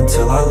move on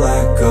till I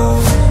let go.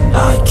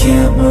 I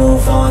can't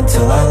move on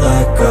till I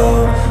let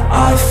go.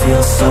 I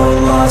feel so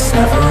lost,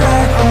 never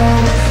at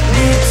home.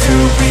 Need to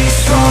be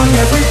strong,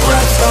 every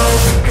breath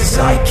hold. Cause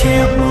I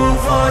can't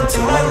move on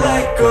till I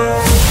let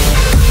go.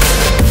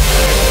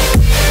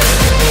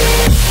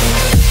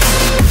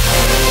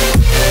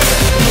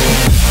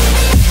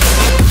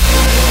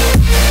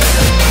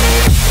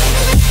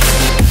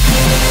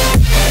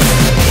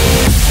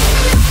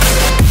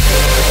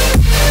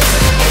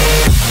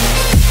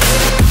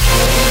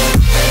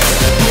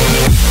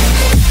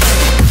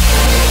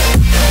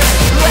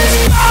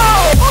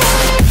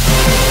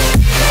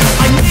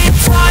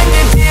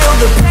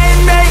 The pain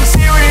makes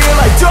it real,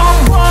 I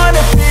don't wanna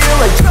feel,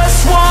 I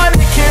just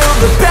wanna kill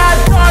the bad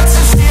thoughts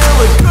and steal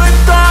a good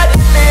thought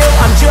and feel.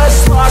 I'm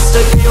just lost,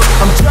 I feel,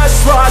 I'm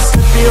just lost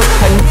to feel.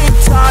 I need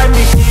time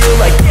to heal,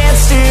 I can't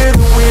steer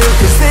the wheel.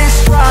 Cause this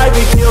drive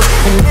it kills,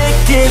 and it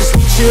gives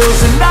me chills.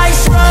 A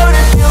nice road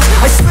it feels,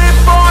 I slip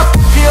off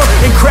the peel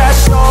and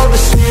crash all the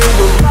steel.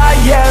 Will I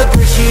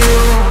ever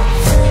heal?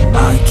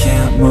 I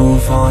can't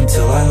move on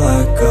till I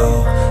let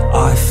go.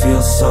 I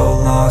feel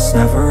so lost,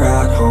 never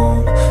at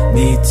home.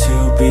 Need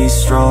to be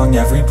strong,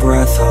 every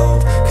breath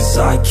hold. Cause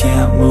I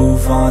can't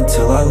move on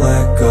till I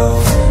let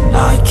go.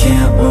 I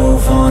can't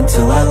move on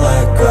till I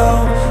let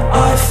go.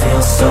 I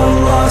feel so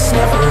lost,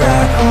 never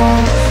at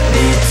home.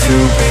 Need to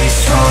be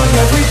strong,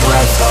 every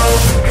breath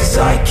hold. Cause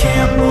I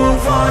can't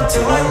move on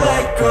till I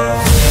let go.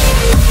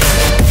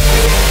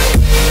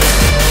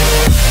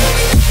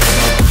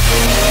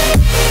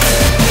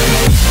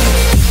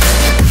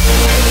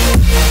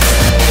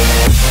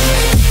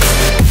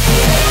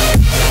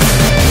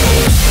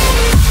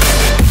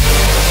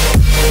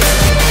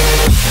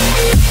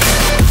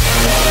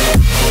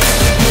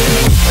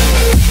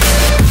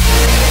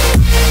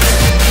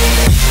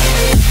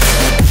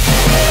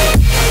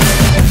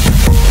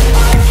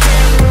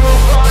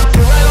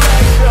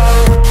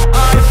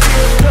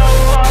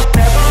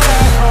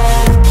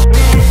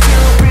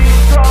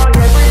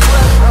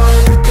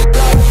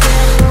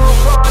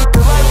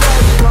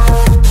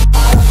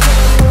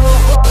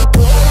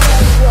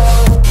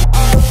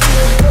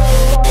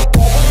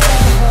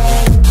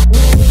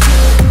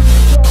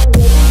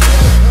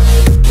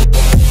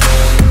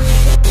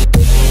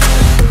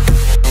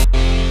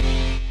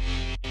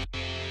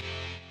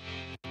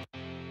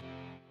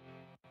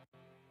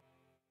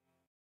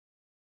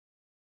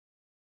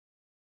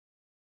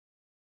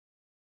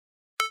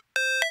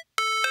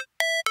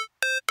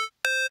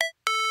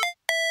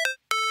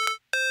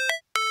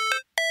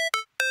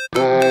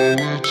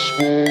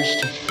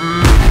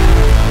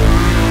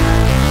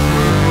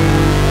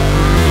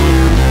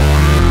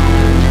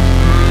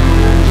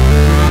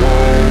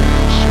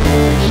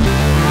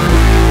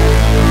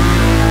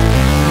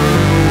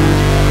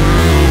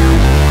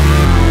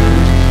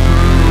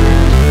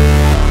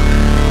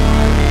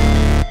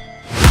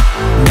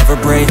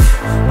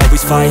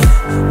 Fight,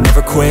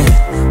 never quit,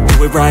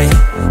 do it right.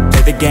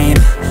 Play the game,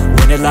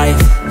 win it life.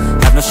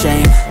 Have no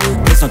shame,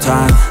 there's no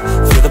time.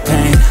 Feel the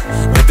pain,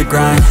 live the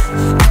grind.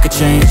 I could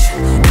change,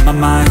 in my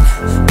mind.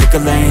 Pick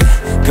a lane,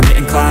 commit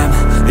and climb.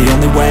 The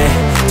only way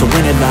to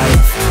win at life.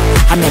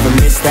 I never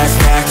miss, that's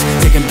fact.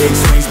 Taking big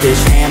swings,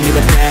 bitch, hand me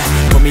the bat.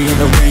 Put me in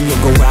the ring,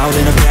 you'll go out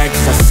in a bag.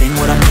 Cause I sing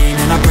what I mean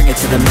and I bring it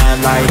to the mad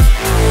light.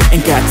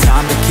 Ain't got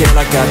time to kill,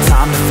 I got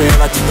time to feel.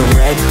 I took the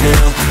red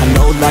pill, I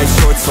know life's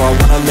short so I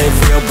wanna live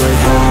real. But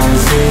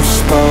how's it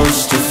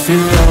supposed to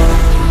feel?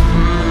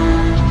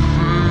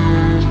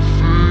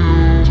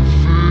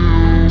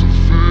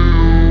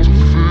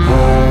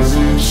 How's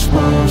it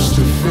supposed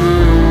to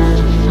feel?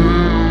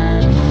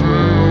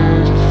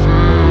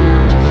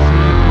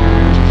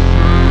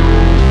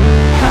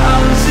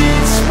 How's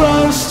it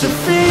supposed to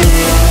feel?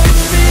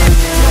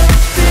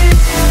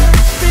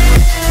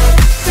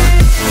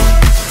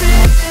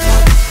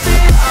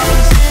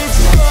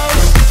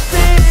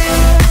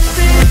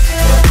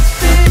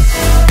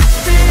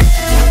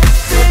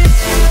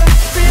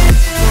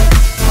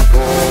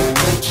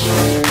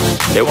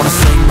 They wanna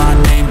say my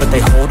name, but they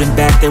holding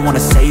back. They wanna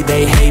say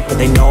they hate, but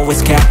they know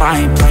it's cap.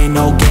 I ain't playing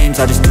no games,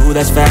 I just do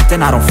that's fact.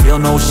 And I don't feel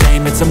no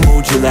shame, it's a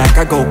mood you lack,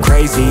 I go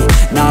crazy.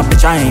 Nah,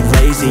 bitch, I ain't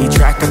lazy.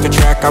 Track after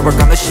track, I work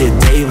on this shit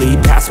daily.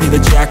 Pass me the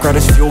jack, right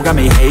as fuel, got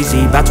me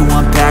hazy. About to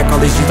unpack all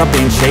these dreams I've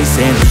been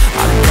chasing.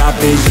 I've got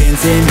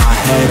visions in my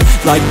head,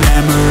 like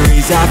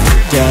memories after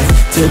death.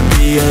 To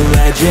be a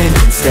legend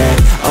instead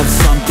of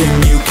something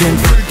you can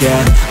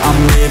forget. I'm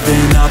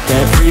living up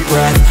every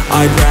breath,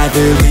 I'd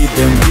rather lead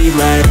than be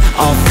led.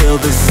 I'll fill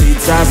the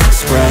seats as I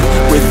spread,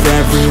 with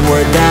every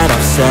word that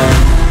I've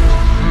said.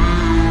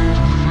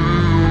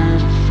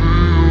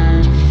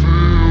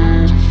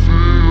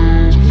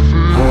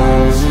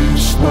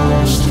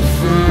 Supposed to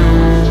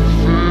feel.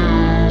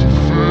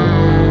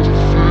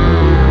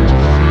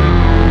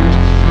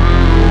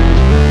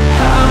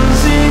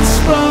 How's it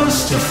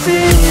supposed to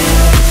feel?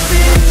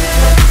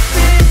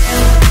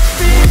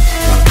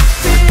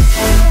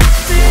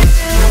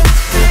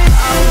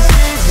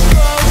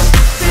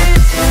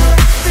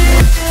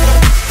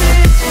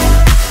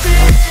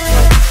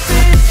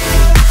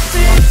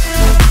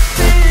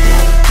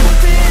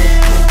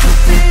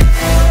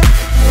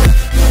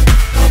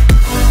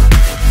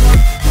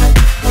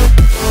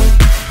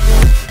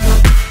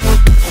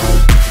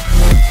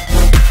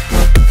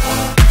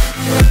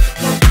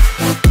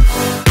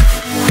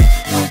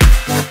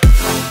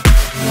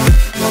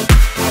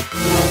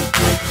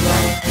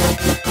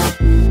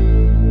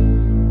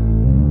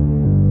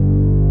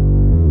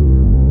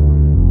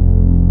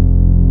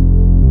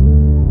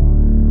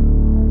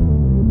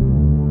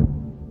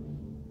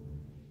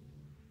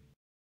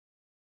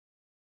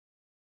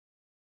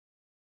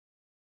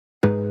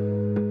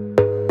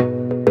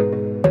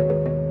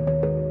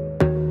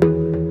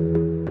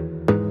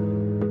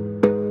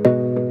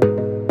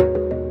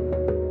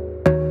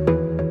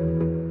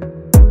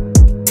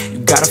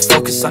 Gotta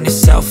focus on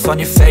yourself, on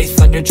your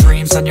faith, on your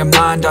dreams, on your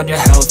mind, on your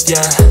health,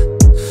 yeah.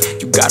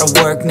 You gotta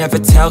work, never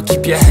tell,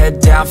 keep your head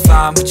down,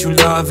 find what you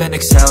love and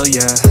excel,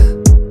 yeah.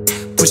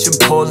 Push and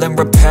pull and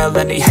repel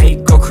any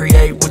hate, go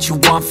create what you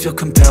want, feel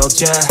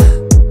compelled, yeah.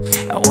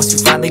 And once you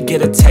finally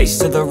get a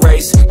taste of the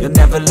race, you'll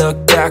never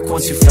look back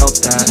once you felt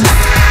that.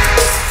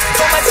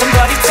 Don't let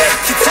somebody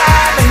take your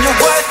time and your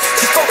worth,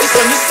 just focus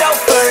on yourself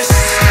first.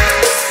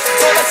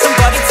 Don't let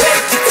somebody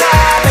take your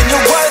time and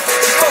your worth,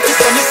 just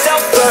focus on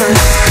yourself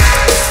first.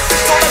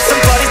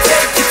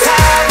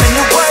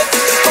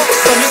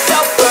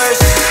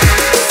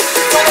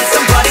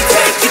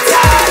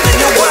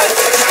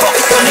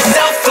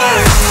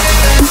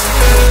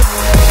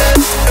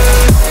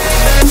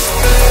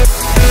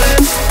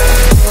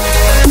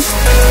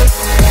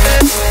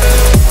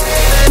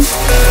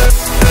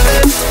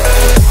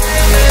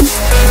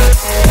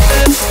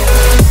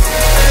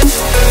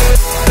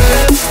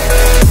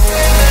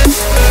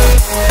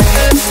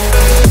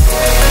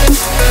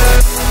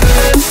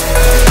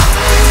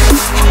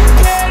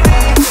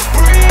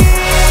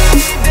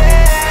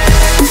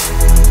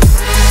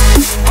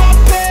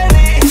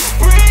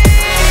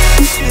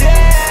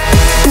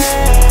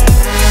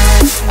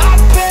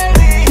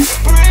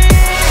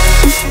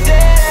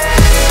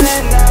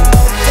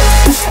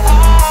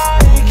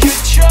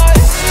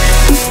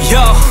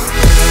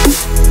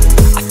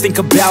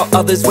 About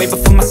others way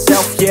before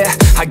myself, yeah.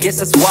 I guess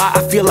that's why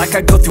I feel like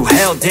I go through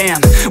hell, damn.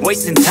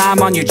 Wasting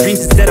time on your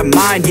dreams instead of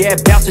mine, yeah.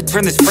 About to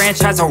turn this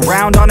franchise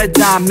around on a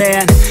dime,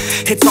 man.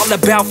 It's all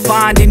about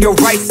finding your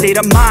right state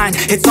of mind.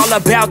 It's all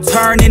about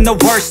turning the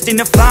worst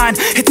into fine.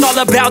 It's all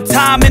about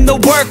time and the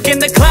work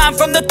and the climb.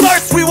 From the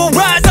thirst we will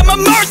rise, I'm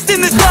immersed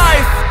in this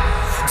life.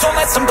 Don't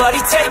let somebody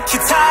take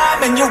your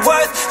time and your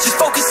worth, just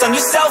focus on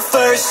yourself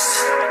first.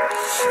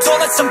 Don't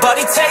let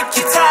somebody take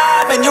your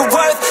time and your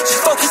worth, just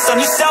focus on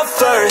yourself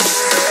first.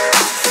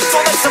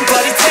 Don't let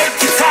somebody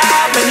take your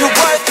time and your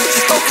worth,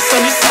 just focus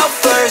on yourself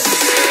first.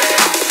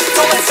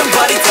 Don't let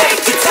somebody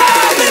take your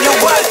time and your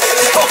worth,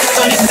 just focus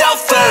on yourself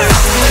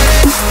first.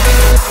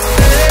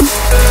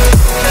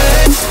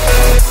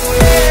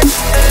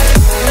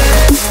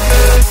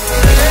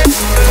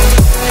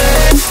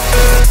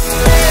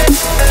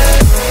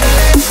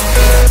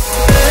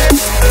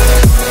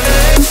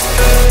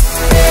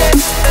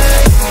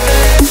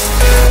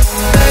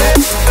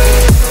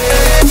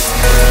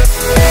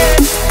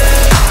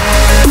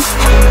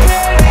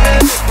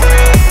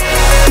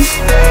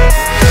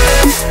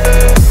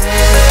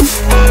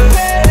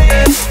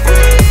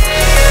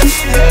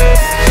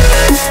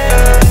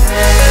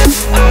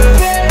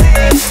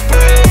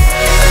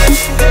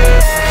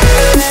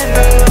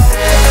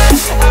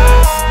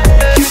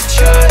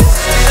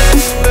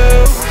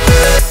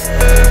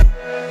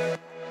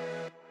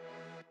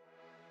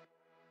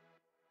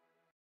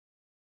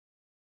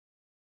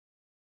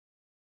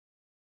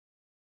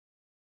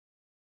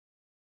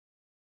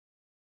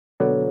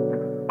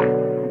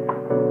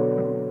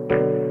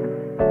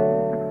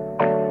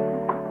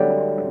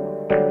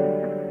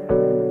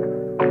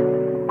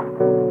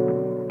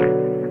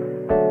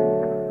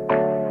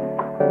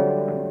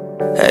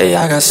 Hey,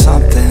 I got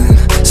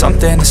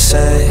something to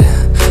say.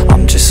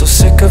 I'm just so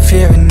sick of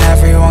hearing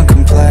everyone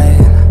complain.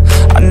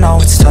 I know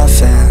it's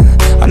tough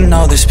and I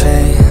know there's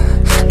pain,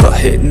 but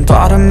hitting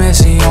bottom is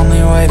the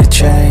only way to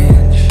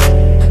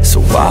change.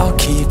 So I'll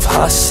keep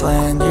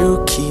hustling,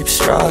 you keep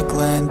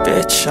struggling.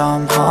 Bitch,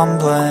 I'm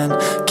humbling,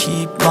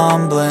 keep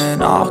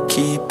mumbling. I'll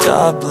keep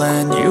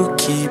doubling, you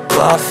keep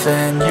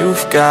bluffing.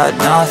 You've got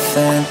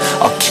nothing,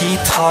 I'll keep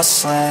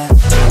hustling.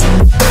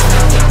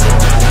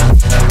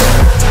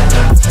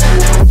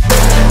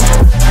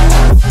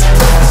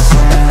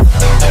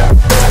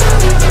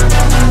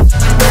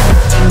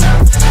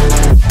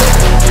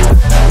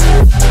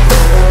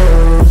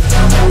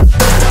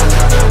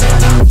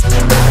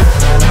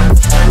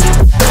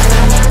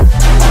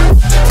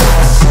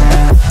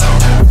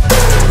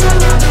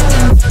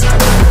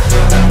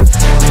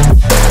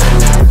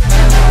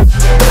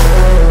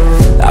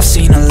 I've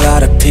seen a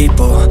lot of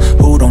people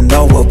who don't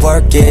know what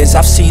work is.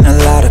 I've seen a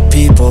lot of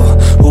people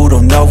who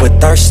don't know what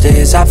thirst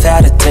is. I've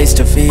had a taste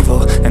of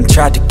evil and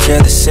tried to cure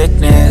the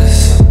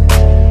sickness,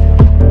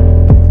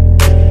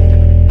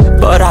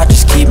 but I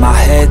just keep my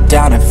head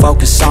down and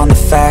focus on the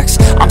facts.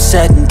 I'm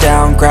setting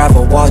down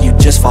gravel while you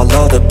just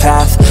follow the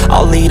path.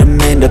 I'll lead them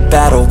into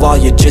battle while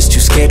you're just too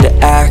scared to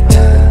act.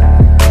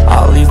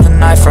 I'll leave the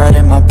knife right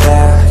in my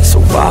back. So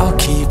I'll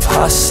keep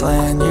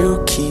hustling,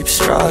 you keep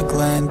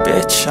struggling.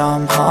 Bitch,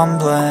 I'm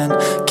humbling,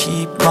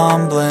 keep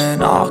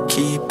mumbling. I'll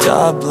keep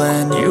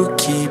doubling, you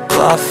keep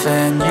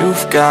bluffing.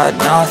 You've got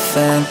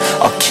nothing,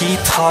 I'll keep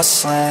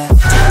hustling.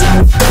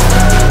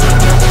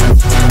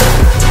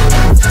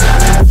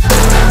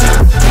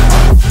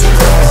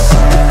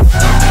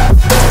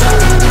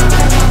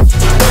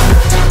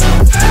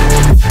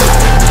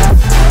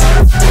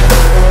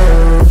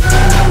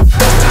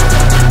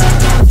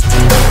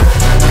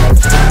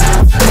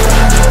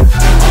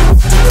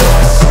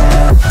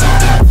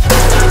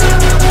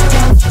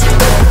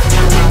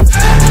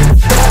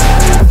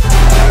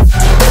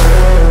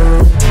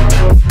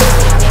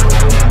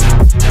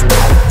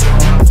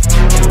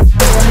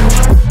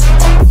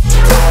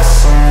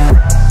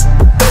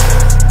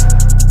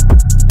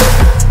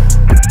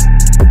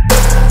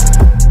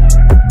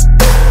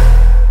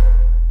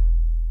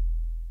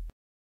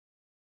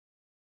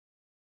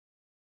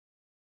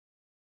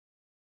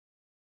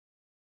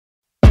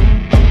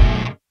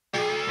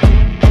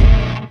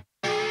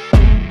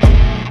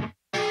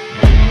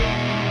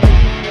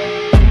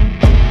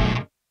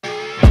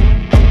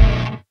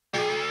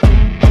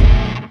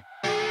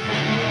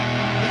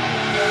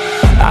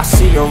 I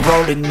see her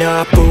rolling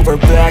up, Uber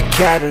black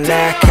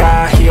Cadillac,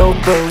 high heel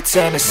boots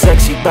and a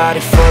sexy body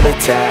full of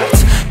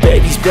tats.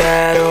 Baby's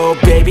bad, oh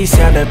baby's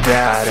hella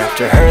bad.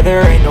 After her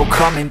there ain't no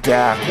coming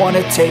back.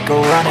 Wanna take a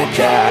run at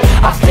that.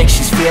 I think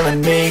she's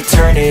feeling me,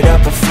 turn it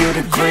up a few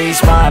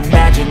degrees. My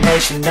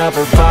imagination of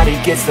her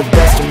body gets the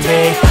best of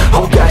me.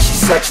 Oh gosh,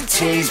 she's such a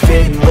tease,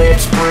 bitten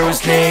lips,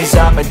 bruised knees.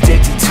 I'm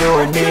addicted to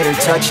her, need her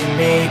touching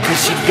me,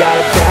 cause she got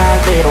a bad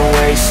little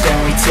waist. And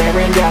we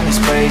tearing down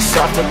this place,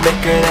 off the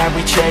liquor that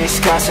we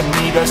chase.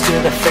 Casamigos to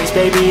the face,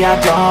 baby, I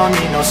don't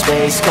need no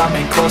space.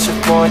 Coming closer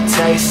for a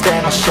taste,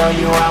 and I'll show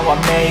you how I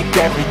make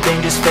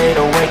everything just fade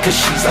away. Cause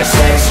she's like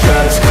sex,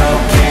 drugs,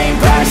 cocaine,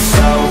 body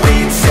so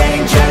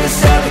insane.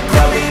 Jealous of the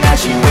clothing that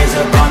she wears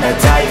up on a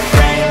tight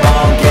frame.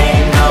 All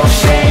game, no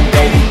shame,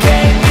 baby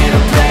came here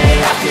to play.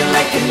 I feel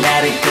like an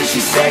addict cause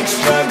she's sex,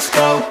 drugs,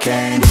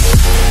 cocaine.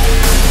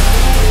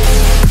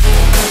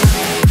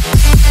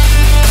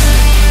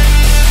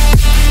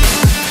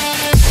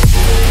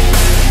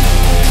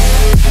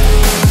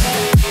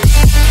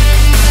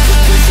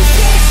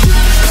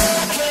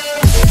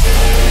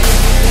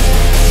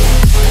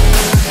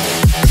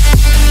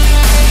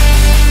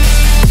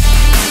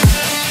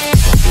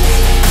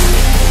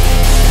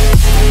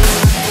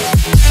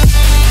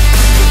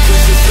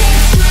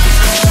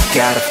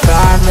 Got a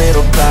fine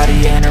little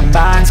body and her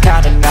mind's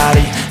kinda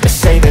naughty. They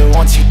say that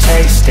once you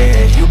taste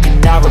it, you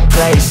cannot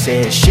replace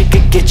it. She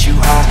could get you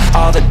high,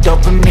 all the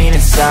dopamine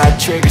inside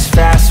triggers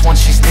fast once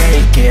she's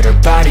naked. Her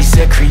body's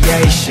a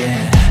creation.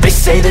 They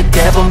say the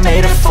devil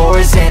made her for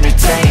his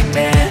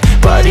entertainment,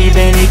 but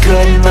even he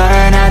couldn't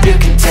learn how to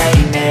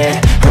contain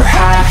it. Her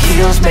high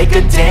heels make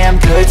a damn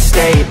good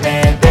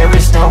statement. There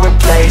is no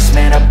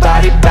replacement, a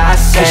body by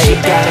Satan. She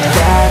got a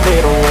bad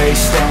little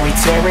waist, and we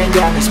tearing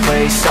down this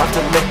place. Off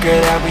the liquor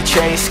that we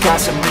chase,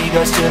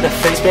 Casamigos to the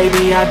face,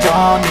 baby, I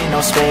don't need no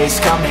space.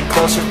 Coming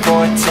closer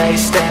for a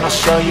taste, and I'll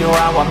show you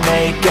how I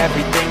make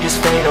everything just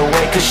fade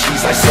away. Cause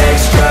she's like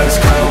sex, drugs,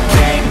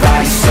 cocaine,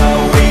 body so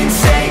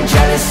insane.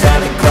 Jealous of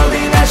the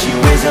clothing that she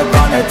wears up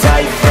on a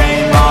tight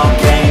frame. All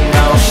game,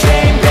 no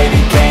shame,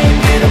 baby came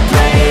here to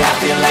play. I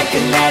feel like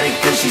an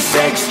addict cause she's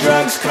sex,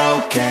 drugs,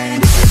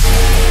 cocaine.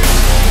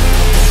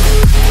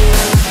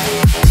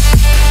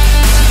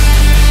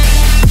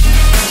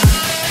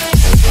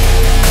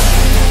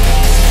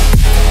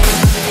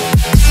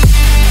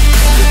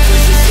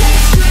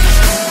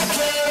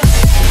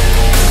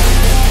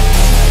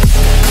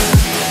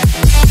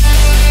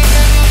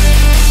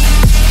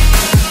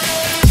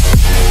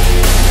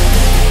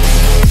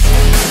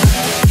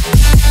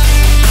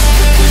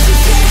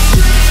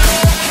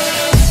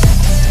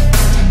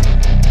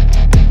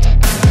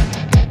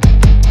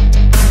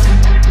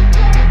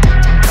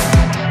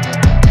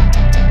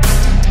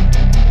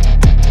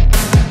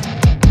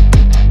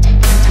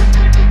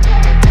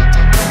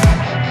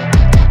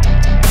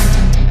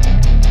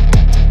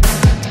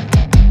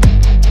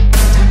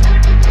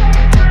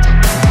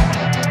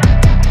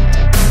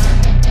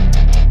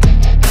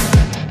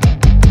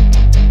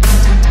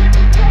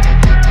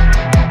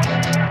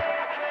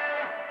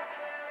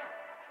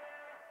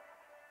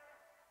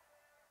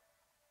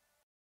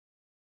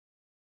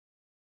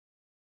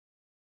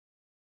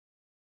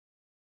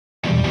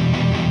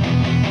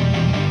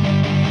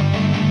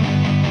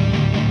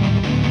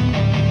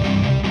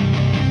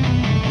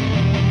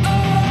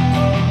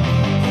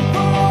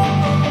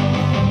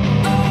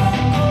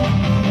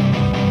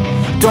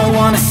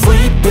 wanna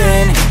sleep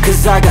in,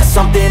 cause I got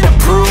something to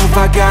prove.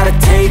 I gotta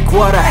take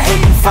what I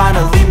hate and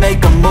finally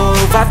make a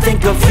move. I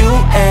think of you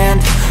and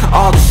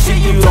all the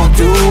shit you don't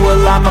do.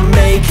 Well, I'ma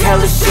make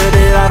hella sure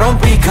that I don't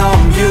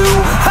become you.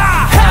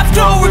 I have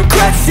no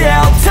regrets,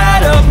 yeah, I'll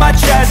tie up my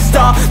chest.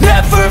 I'll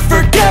never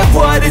forget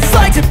what it's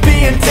like to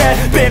be in debt.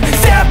 Been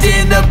stabbed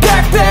in the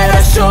back bed,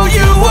 I'll show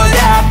you what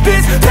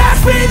happens. Pass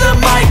me the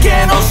mic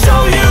and I'll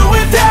show you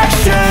with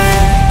action.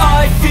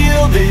 I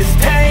feel this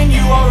pain,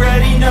 you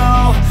already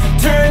know.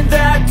 Turn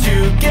that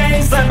to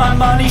gains, let my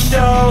money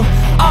show.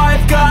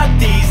 I've got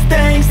these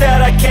things that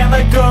I can't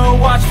let go.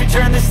 Watch me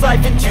turn this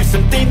life into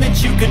something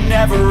that you could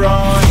never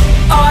own.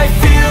 I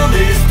feel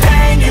this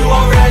pain, you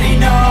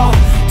already know.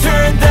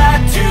 Turn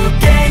that to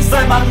gains,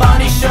 let my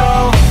money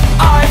show.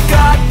 I've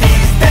got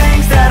these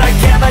things that I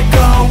can't let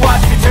go.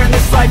 Watch me turn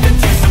this life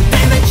into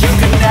something that you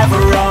could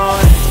never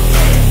own.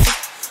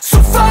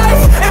 So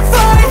fight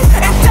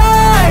and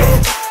die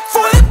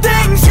for the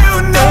things you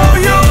know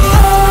you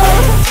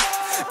love.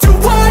 Do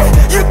what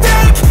you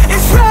think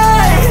is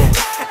right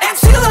and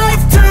see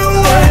life do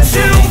what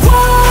you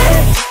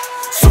want.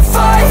 So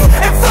fight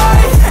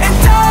and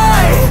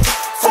die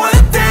for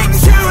the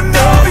things you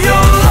know you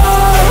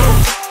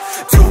love.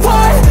 Do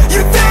what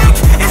you think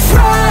is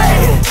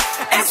right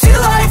and see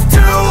life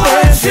do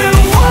what you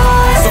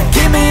want. So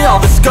give me all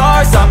the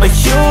scars, I'm a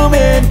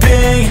human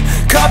being.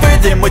 Cover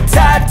them with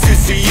tattoos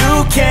so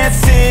you can't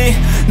see.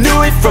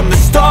 Knew it from the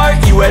start,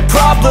 you had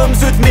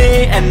problems with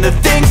me and the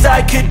things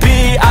I could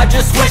be, I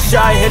just wish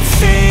I had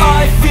seen.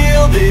 I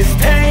feel this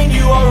pain,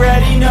 you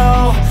already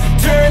know.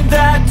 Turn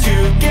that to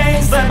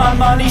gains, let my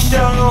money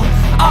show.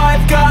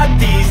 I've got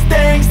these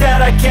things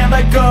that I can't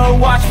let go.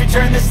 Watch me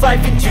turn this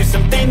life into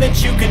something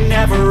that you can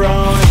never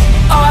own.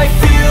 I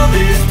feel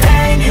this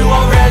pain, you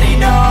already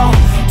know.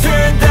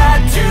 Turn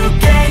that to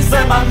gains,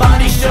 let my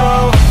money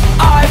show.